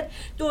said,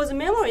 those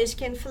memories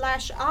can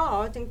flash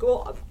out and go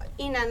up,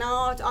 in and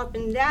out, up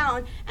and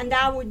down, and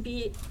that would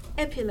be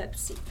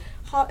epilepsy.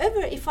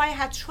 However, if I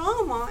had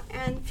trauma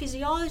and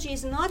physiology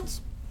is not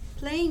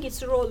playing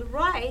its role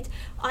right,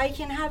 I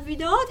can have,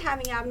 without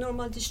having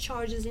abnormal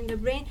discharges in the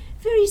brain,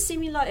 very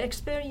similar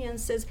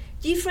experiences.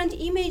 Different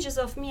images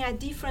of me at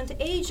different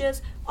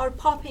ages are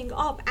popping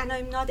up, and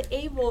I'm not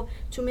able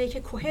to make a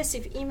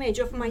cohesive image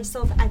of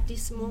myself at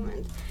this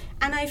moment.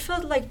 And I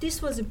felt like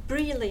this was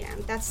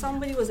brilliant, that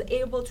somebody was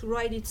able to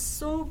write it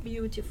so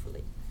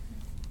beautifully.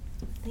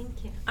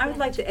 Thank you. I would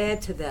like to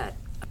add to that.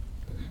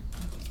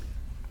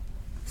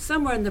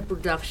 Somewhere in the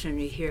production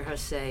you hear her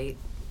say,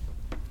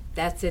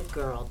 "That's it,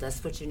 girl,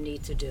 that's what you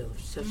need to do."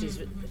 So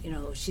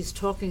she's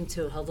talking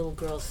to her little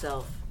girl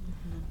self.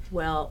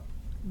 Well,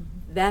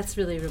 that's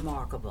really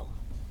remarkable,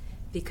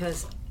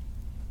 because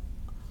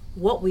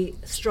what we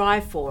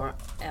strive for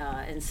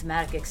in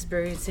somatic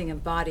experiencing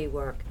and body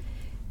work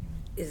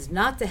is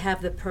not to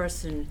have the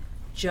person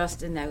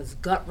just in those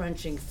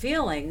gut-wrenching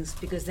feelings,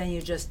 because then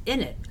you're just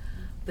in it.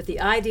 But the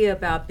idea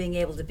about being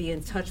able to be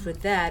in touch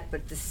with that,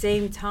 but at the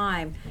same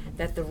time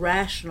that the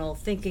rational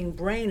thinking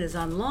brain is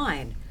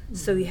online.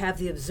 So you have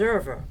the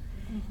observer.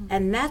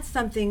 And that's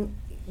something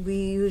we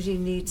usually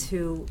need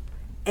to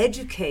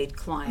educate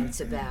clients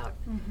about.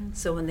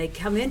 So when they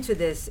come into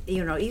this,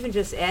 even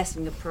just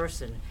asking a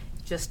person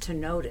just to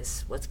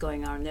notice what's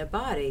going on in their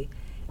body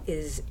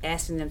is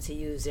asking them to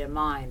use their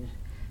mind.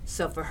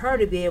 So for her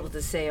to be able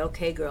to say,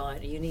 "Okay, girl,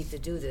 you need to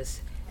do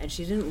this," and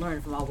she didn't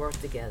learn from our work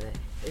together,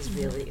 is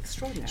really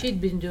extraordinary.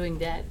 She'd been doing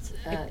that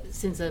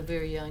since a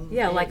very young age.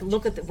 Yeah, like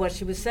look at what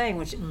she was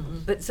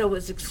saying. But so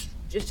it's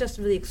just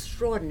really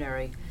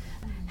extraordinary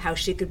how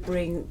she could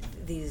bring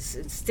these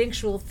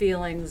instinctual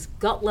feelings,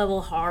 gut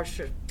level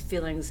harsh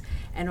feelings,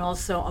 and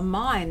also a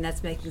mind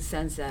that's making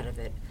sense out of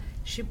it.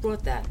 She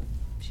brought that.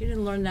 She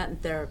didn't learn that in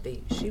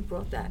therapy. She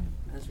brought that.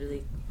 That was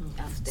really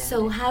outstanding.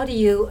 So how do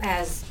you,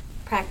 as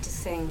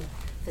practicing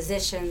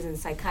physicians and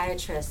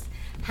psychiatrists,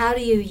 how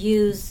do you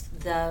use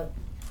the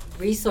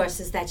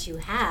resources that you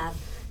have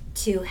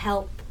to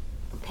help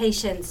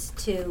patients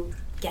to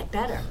get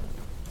better?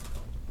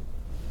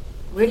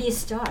 Where do you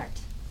start?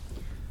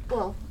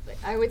 Well,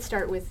 I would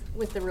start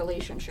with the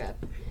relationship.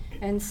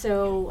 And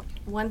so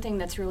one thing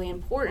that's really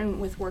important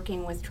with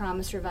working with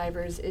trauma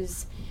survivors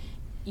is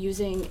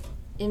using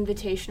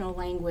invitational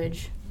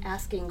language,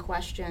 asking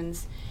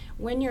questions.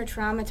 When you're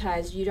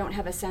traumatized, you don't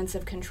have a sense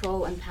of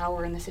control and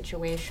power in the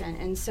situation.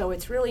 And so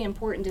it's really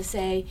important to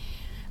say,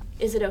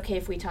 is it okay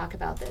if we talk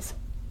about this?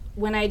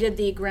 When I did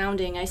the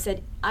grounding, I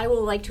said, I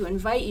would like to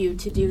invite you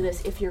to do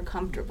this if you're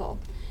comfortable.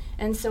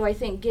 And so I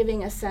think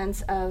giving a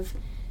sense of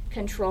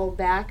control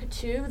back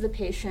to the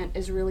patient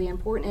is really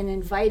important, and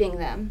inviting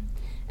them,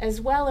 as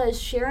well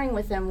as sharing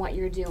with them what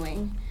you're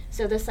doing.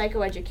 So the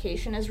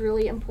psychoeducation is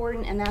really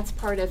important, and that's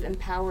part of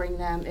empowering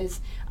them,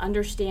 is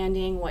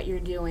understanding what you're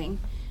doing.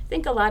 I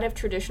think a lot of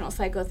traditional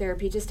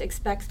psychotherapy just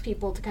expects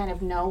people to kind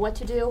of know what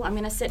to do. I'm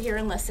going to sit here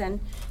and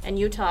listen, and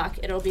you talk.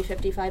 It'll be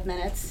 55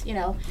 minutes,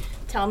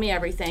 tell me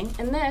everything.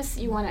 In this,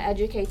 you want to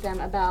educate them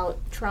about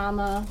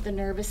trauma, the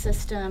nervous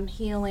system,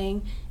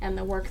 healing, and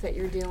the work that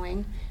you're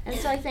doing. And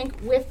so I think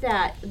with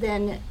that,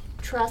 then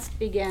trust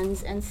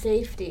begins and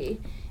safety.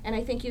 And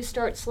I think you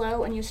start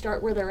slow and you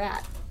start where they're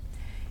at.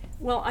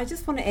 Well, I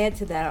just want to add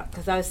to that,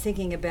 because I was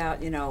thinking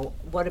about,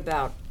 what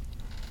about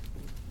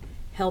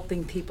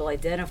helping people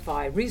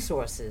identify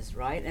resources,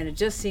 right? And it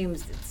just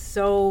seems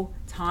so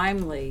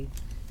timely,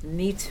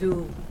 Me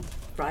Too,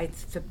 right,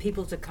 for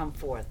people to come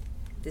forth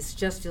this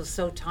just feels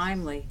so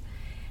timely.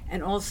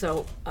 And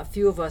also, a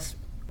few of us,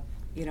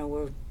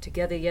 were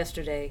together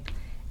yesterday,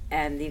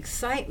 and the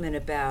excitement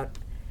about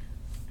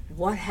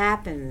what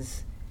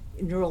happens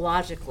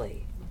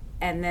neurologically.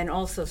 And then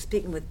also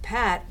speaking with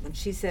Pat, when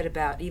she said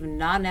about even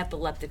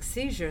non-epileptic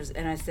seizures,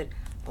 and I said,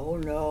 oh,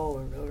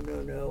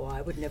 no,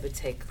 I would never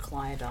take a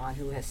client on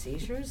who has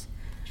seizures.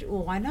 She said,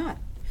 well, why not?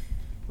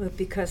 Well,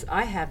 because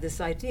I have this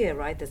idea,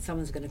 right, that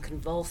someone's going to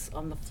convulse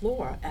on the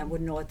floor and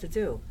wouldn't know what to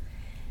do.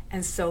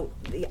 And so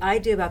the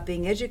idea about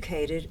being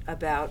educated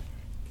about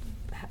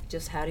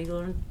just how do you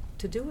learn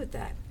to do with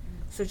that.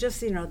 So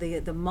just,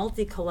 the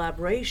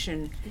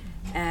multi-collaboration,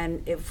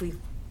 and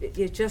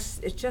it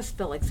just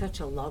felt like such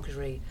a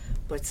luxury,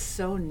 but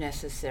so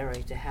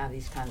necessary to have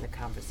these kinds of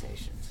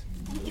conversations.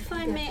 If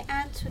I may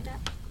add to that.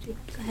 Go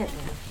ahead.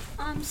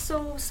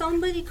 So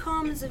somebody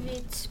comes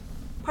with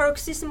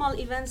paroxysmal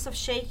events of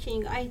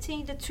shaking. I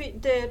think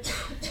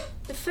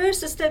the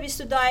first step is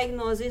to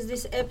diagnose, is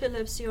this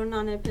epilepsy or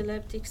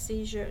non-epileptic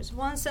seizures.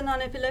 Once a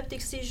non-epileptic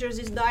seizures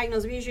is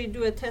diagnosed, we usually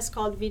do a test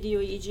called video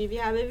EEG. We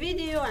have a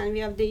video and we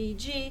have the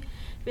EEG.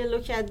 We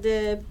look at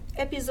the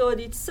episode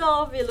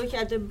itself, we look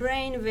at the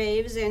brain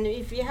waves, and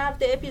if we have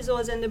the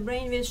episodes and the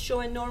brain waves show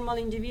a normal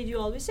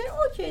individual, we say,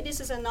 okay,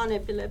 this is a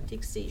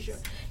non-epileptic seizure.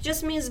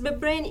 Just means the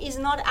brain is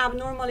not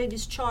abnormally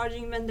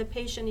discharging when the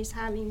patient is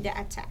having the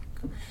attack.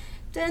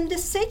 Then the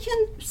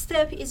second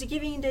step is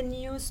giving the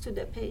news to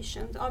the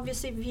patient.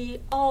 Obviously,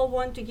 we all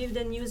want to give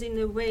the news in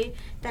a way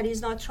that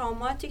is not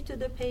traumatic to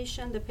the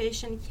patient. The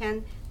patient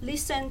can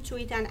listen to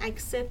it and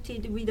accept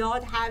it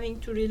without having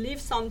to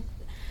relive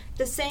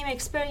the same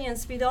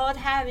experience, without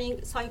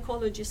having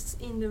psychologists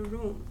in the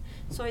room.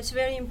 So it's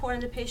very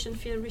important the patient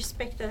feel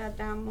respected at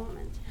that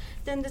moment.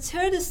 Then the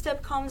third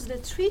step comes the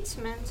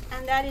treatment,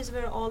 and that is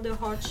where all the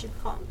hardship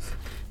comes.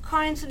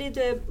 Currently,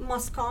 the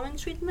most common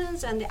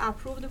treatments and the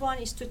approved one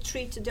is to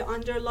treat the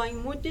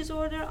underlying mood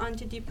disorder,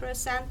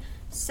 antidepressant,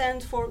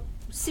 send for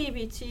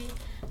CBT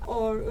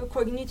or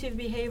cognitive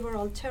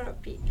behavioral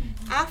therapy.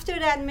 After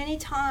that, many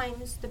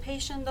times the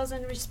patient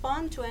doesn't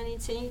respond to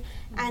anything,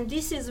 and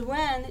this is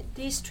when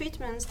these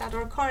treatments that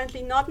are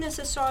currently not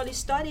necessarily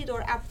studied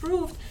or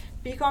approved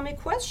become a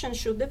question: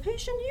 should the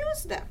patient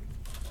use them?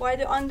 Why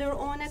on their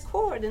own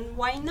accord, and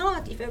why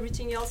not if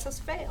everything else has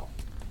failed?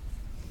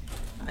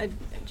 I'd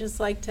just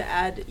like to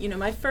add,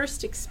 my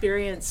first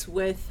experience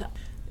with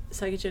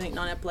psychogenic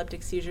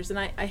non-epileptic seizures, and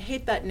I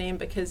hate that name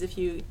because if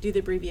you do the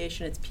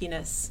abbreviation, it's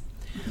PNES.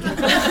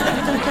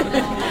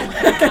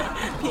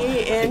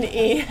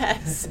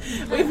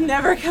 PNES. We've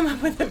never come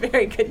up with a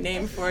very good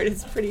name for it.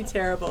 It's pretty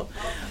terrible.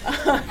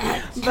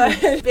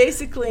 But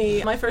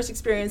basically, my first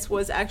experience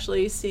was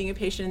actually seeing a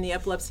patient in the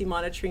epilepsy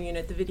monitoring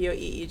unit, the video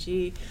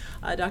EEG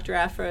Dr.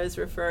 Afra is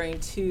referring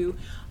to,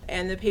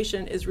 and the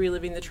patient is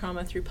reliving the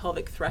trauma through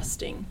pelvic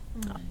thrusting.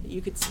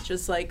 You could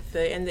just like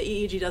and the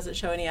EEG doesn't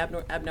show any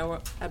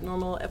abnormal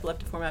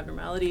epileptiform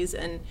abnormalities,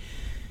 and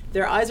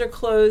their eyes are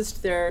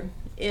closed, they're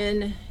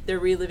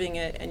reliving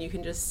it, and you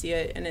can just see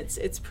it, and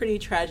it's pretty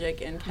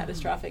tragic and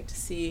catastrophic to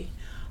see.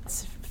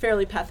 It's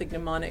fairly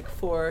pathognomonic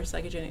for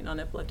psychogenic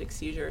non-epileptic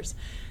seizures.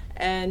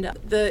 And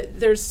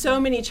there's so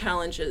many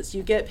challenges.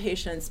 You get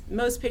patients,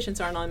 most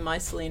patients aren't on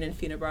mycilline and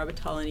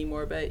phenobarbital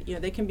anymore, but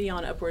they can be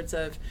on upwards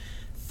of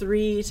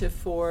 3 to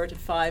 4 to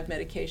 5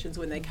 medications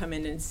when they come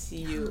in and see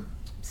you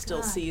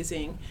still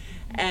seizing.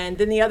 And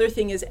then the other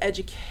thing is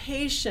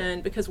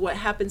education, because what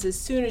happens as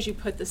soon as you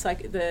put the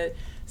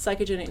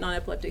psychogenic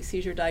non-epileptic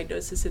seizure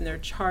diagnosis in their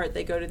chart,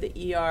 they go to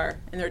the ER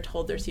and they're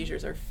told their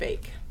seizures are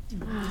fake.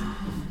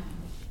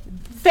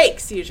 Fake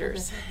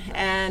seizures.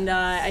 And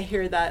I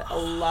hear that a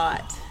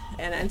lot.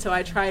 And so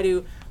I try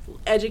to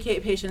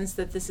educate patients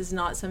that this is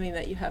not something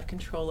that you have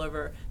control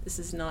over. This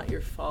is not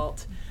your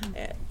fault.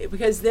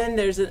 Because then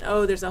there's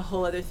a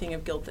whole other thing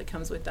of guilt that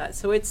comes with that.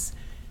 So it's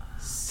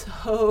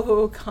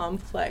so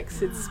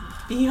complex. It's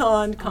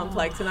beyond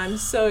complex. And I'm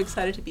so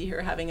excited to be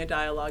here having a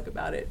dialogue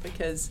about it,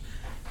 because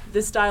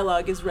this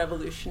dialogue is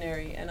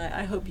revolutionary, and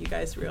I hope you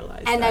guys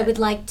realize that. And I would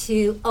like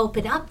to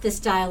open up this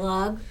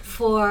dialogue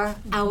for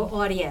our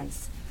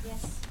audience.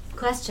 Yes.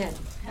 Question.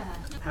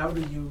 How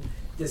do you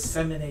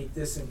disseminate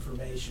this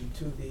information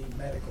to the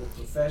medical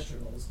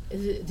professionals?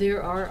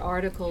 There are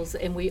articles,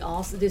 and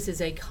this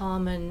is a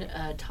common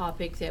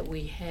topic that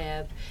we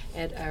have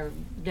at our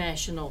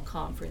national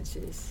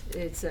conferences.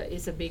 It's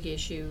a big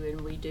issue, and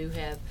we do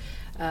have,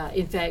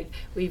 in fact,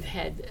 we've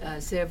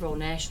had several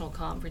national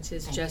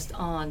conferences just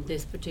on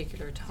this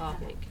particular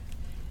topic.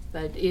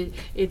 But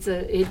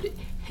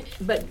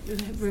but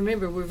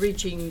remember, we're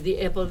reaching the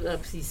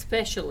epilepsy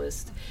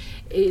specialist.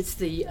 It's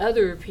the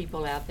other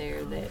people out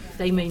there that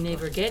they may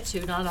never get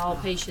to. Not all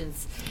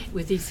patients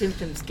with these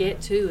symptoms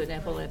get to an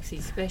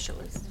epilepsy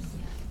specialist.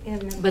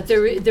 But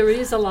there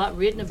is a lot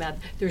written about it.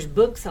 There's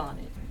books on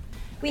it.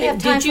 We have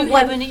time Did you for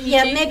have one. an EEG?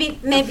 Yeah, maybe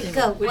Okay.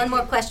 go. One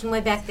more question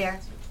way back there.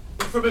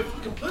 From a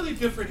completely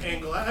different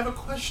angle, I have a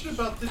question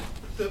about the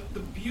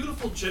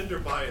beautiful gender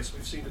bias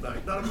we've seen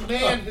tonight. Not a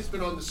man has been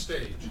on the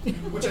stage,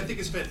 which I think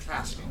is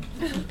fantastic.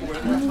 When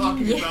we're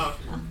talking about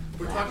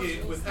We're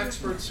talking with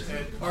experts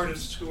and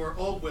artists who are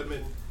all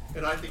women,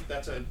 and I think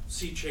that's a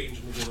sea change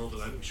in the world,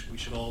 and we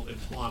should all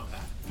applaud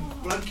that.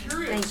 But I'm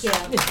curious. Thank you.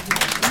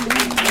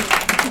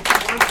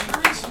 What I'm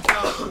curious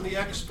about from the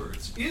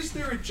experts, is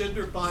there a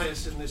gender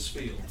bias in this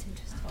field?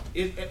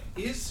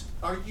 Is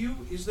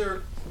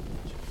there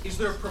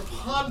a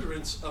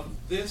preponderance of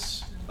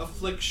this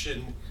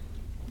affliction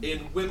in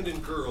women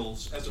and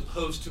girls as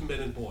opposed to men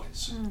and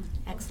boys?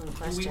 Excellent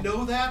question. Do we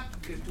know that?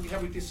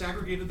 Have we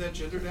disaggregated that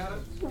gender data?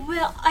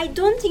 Well, I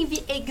don't think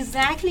we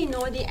exactly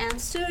know the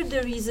answer.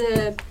 There is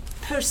a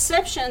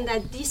perception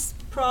that this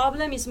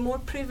problem is more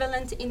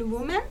prevalent in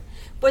women,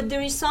 but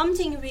there is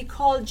something we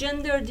call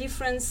gender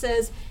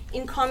differences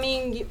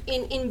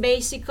in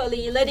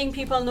basically letting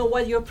people know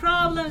what your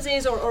problems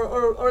is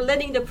or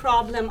letting the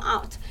problem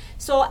out.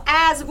 So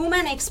as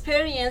women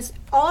experience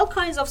all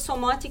kinds of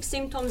somatic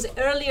symptoms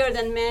earlier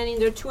than men in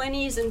their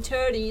 20s and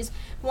 30s,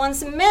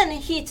 once men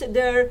hit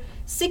their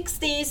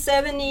 60s,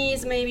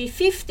 70s, maybe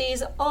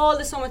 50s, all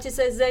the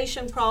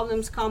somatization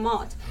problems come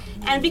out.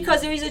 And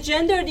because there is a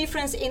gender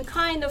difference in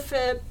kind of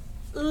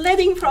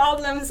letting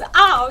problems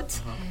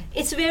out,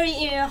 it's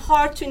very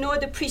hard to know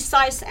the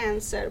precise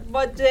answer.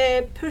 But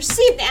the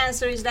perceived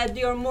answer is that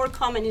they are more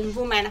common in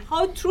women.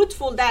 How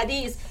truthful that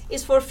is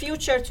for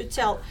future to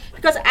tell.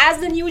 Because as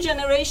the new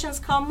generations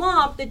come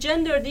up, the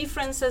gender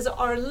differences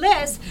are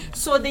less,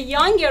 so the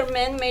younger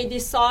men may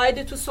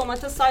decide to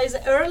somatize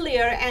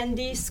earlier, and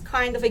this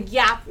kind of a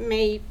gap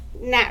may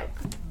narrow.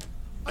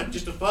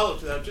 Just to follow up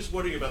to that, I'm just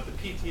wondering about the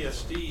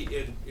PTSD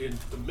in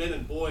the men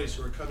and boys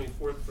who are coming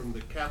forth from the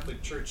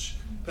Catholic Church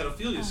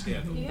pedophilia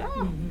scandal.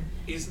 Yeah.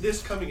 Is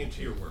this coming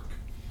into your work?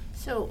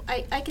 So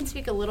I can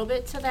speak a little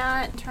bit to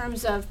that in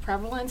terms of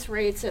prevalence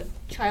rates of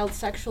child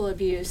sexual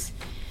abuse.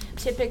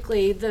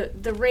 Typically,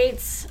 the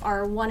rates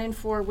are 1 in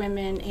 4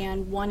 women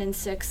and 1 in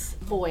 6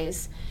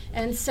 boys.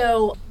 And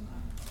so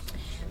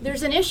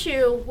there's an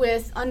issue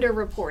with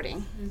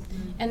underreporting,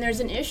 and there's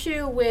an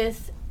issue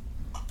with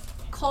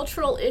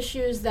cultural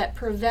issues that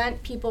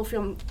prevent people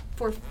from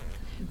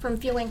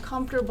feeling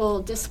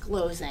comfortable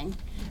disclosing,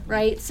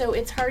 right? So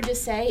it's hard to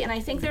say, and I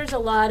think there's a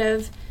lot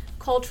of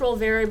cultural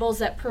variables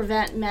that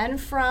prevent men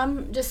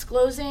from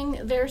disclosing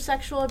their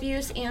sexual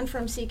abuse and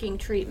from seeking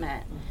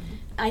treatment.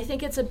 I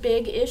think it's a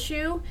big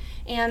issue,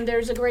 and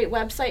there's a great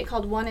website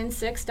called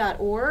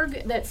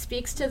oneinsix.org that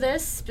speaks to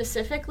this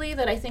specifically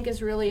that I think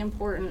is really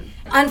important.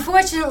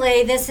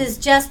 Unfortunately, this is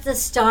just the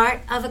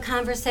start of a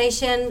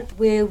conversation.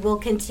 We will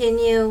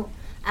continue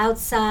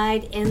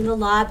outside in the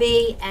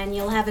lobby, and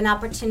you'll have an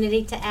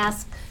opportunity to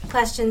ask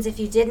questions if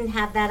you didn't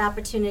have that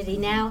opportunity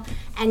now.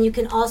 And you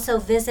can also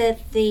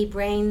visit the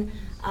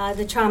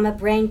Trauma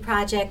Brain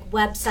Project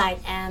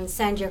website and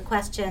send your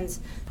questions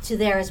to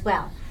there as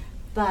well.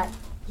 But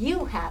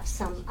you have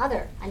some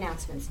other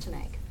announcements to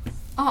make.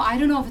 Oh, I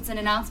don't know if it's an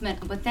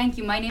announcement, but thank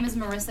you. My name is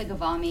Marissa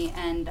Gavami,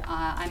 and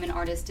I'm an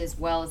artist as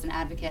well as an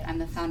advocate. I'm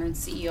the founder and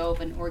CEO of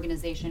an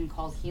organization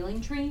called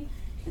Healing Tree.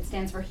 It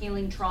stands for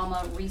Healing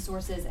Trauma,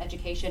 Resources,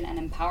 Education, and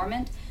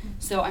Empowerment.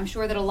 So I'm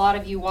sure that a lot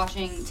of you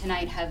watching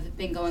tonight have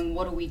been going,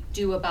 what do we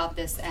do about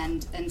this,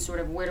 and sort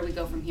of where do we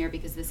go from here,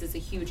 because this is a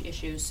huge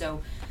issue.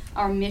 So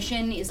our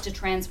mission is to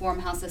transform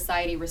how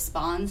society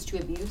responds to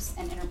abuse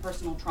and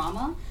interpersonal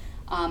trauma.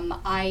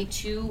 I,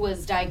 too,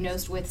 was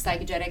diagnosed with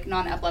psychogenic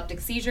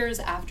non-epileptic seizures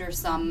after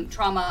some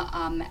trauma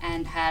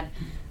and had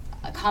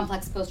a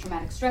complex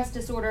post-traumatic stress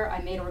disorder.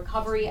 I made a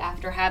recovery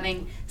after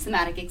having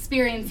somatic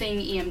experiencing,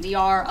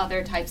 EMDR,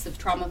 other types of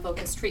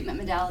trauma-focused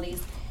treatment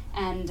modalities.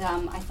 And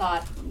I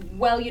thought,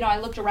 well, I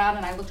looked around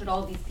and I looked at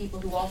all of these people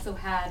who also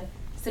had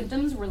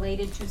symptoms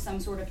related to some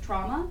sort of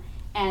trauma,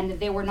 and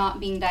they were not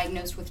being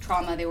diagnosed with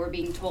trauma. They were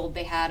being told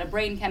they had a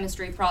brain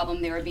chemistry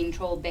problem. They were being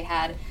told they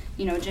had,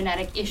 a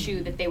genetic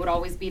issue, that they would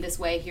always be this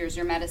way. Here's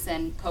your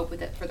medicine, cope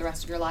with it for the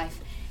rest of your life.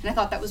 And I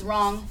thought that was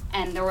wrong,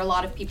 and there were a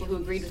lot of people who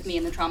agreed with me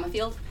in the trauma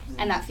field,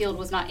 and that field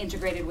was not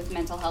integrated with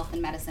mental health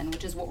and medicine,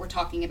 which is what we're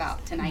talking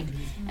about tonight.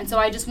 And so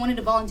I just wanted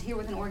to volunteer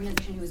with an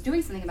organization who was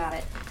doing something about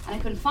it, and I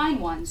couldn't find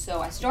one, so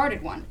I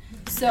started one.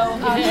 So,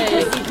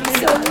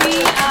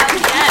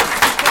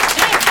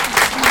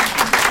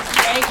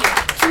 Thank you.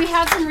 So we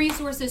have some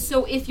resources.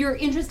 So if you're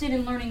interested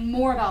in learning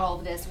more about all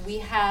of this, we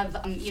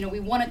have, we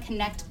want to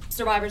connect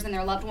survivors and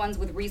their loved ones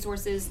with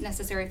resources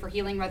necessary for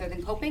healing rather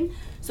than coping.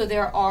 So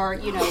there are,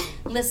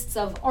 lists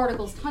of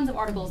articles, tons of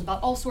articles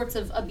about all sorts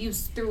of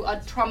abuse through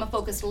a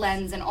trauma-focused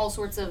lens, and all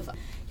sorts of,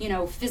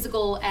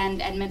 physical and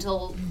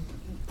mental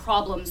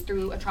problems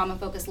through a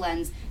trauma-focused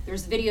lens.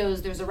 There's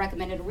videos, there's a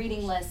recommended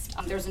reading list,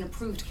 there's an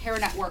approved care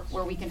network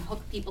where we can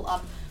hook people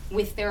up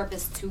with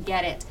therapists who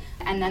get it.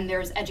 And then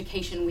there's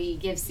education. We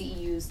give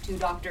CEUs to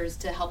doctors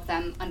to help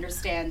them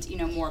understand,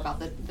 more about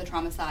the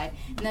trauma side.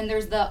 And then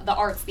there's the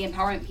arts. The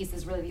empowerment piece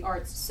is really the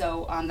arts.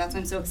 So that's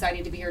why I'm so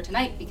excited to be here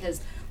tonight,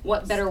 because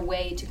what better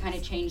way to kind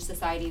of change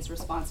society's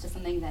response to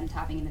something than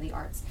tapping into the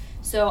arts.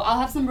 So I'll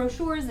have some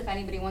brochures if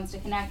anybody wants to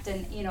connect,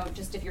 and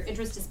just if your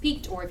interest is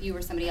piqued or if you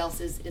or somebody else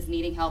is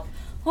needing help,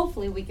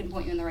 hopefully we can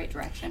point you in the right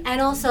direction. And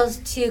also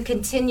to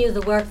continue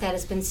the work that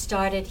has been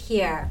started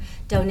here,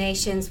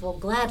 donations will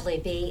gladly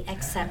be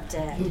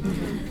accepted.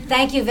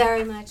 Thank you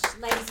very much,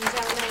 ladies and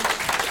gentlemen.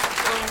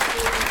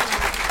 Thank you.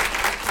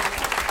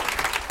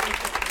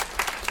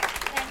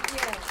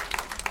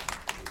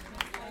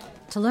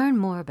 To learn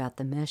more about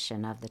the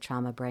mission of the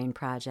Trauma Brain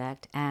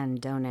Project and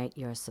donate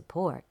your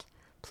support,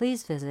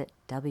 please visit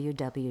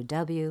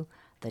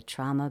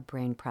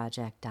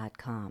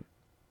www.thetraumabrainproject.com.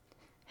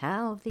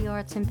 How have the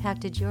arts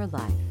impacted your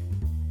life?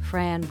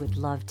 Fran would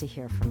love to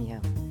hear from you.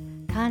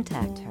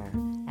 Contact her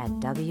at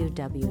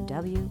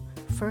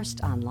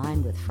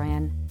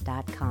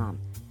www.firstonlinewithfran.com.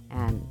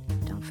 And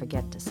don't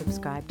forget to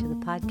subscribe to the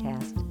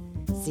podcast.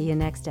 See you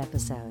next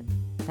episode.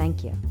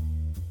 Thank you.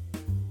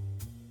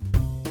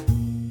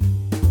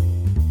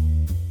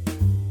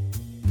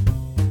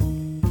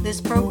 This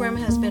program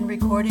has been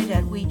recorded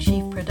at We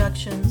Chief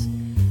Productions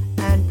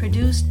and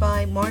produced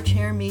by March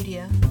Hare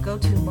Media. Go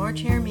to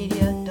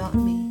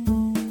marchharemedia.me.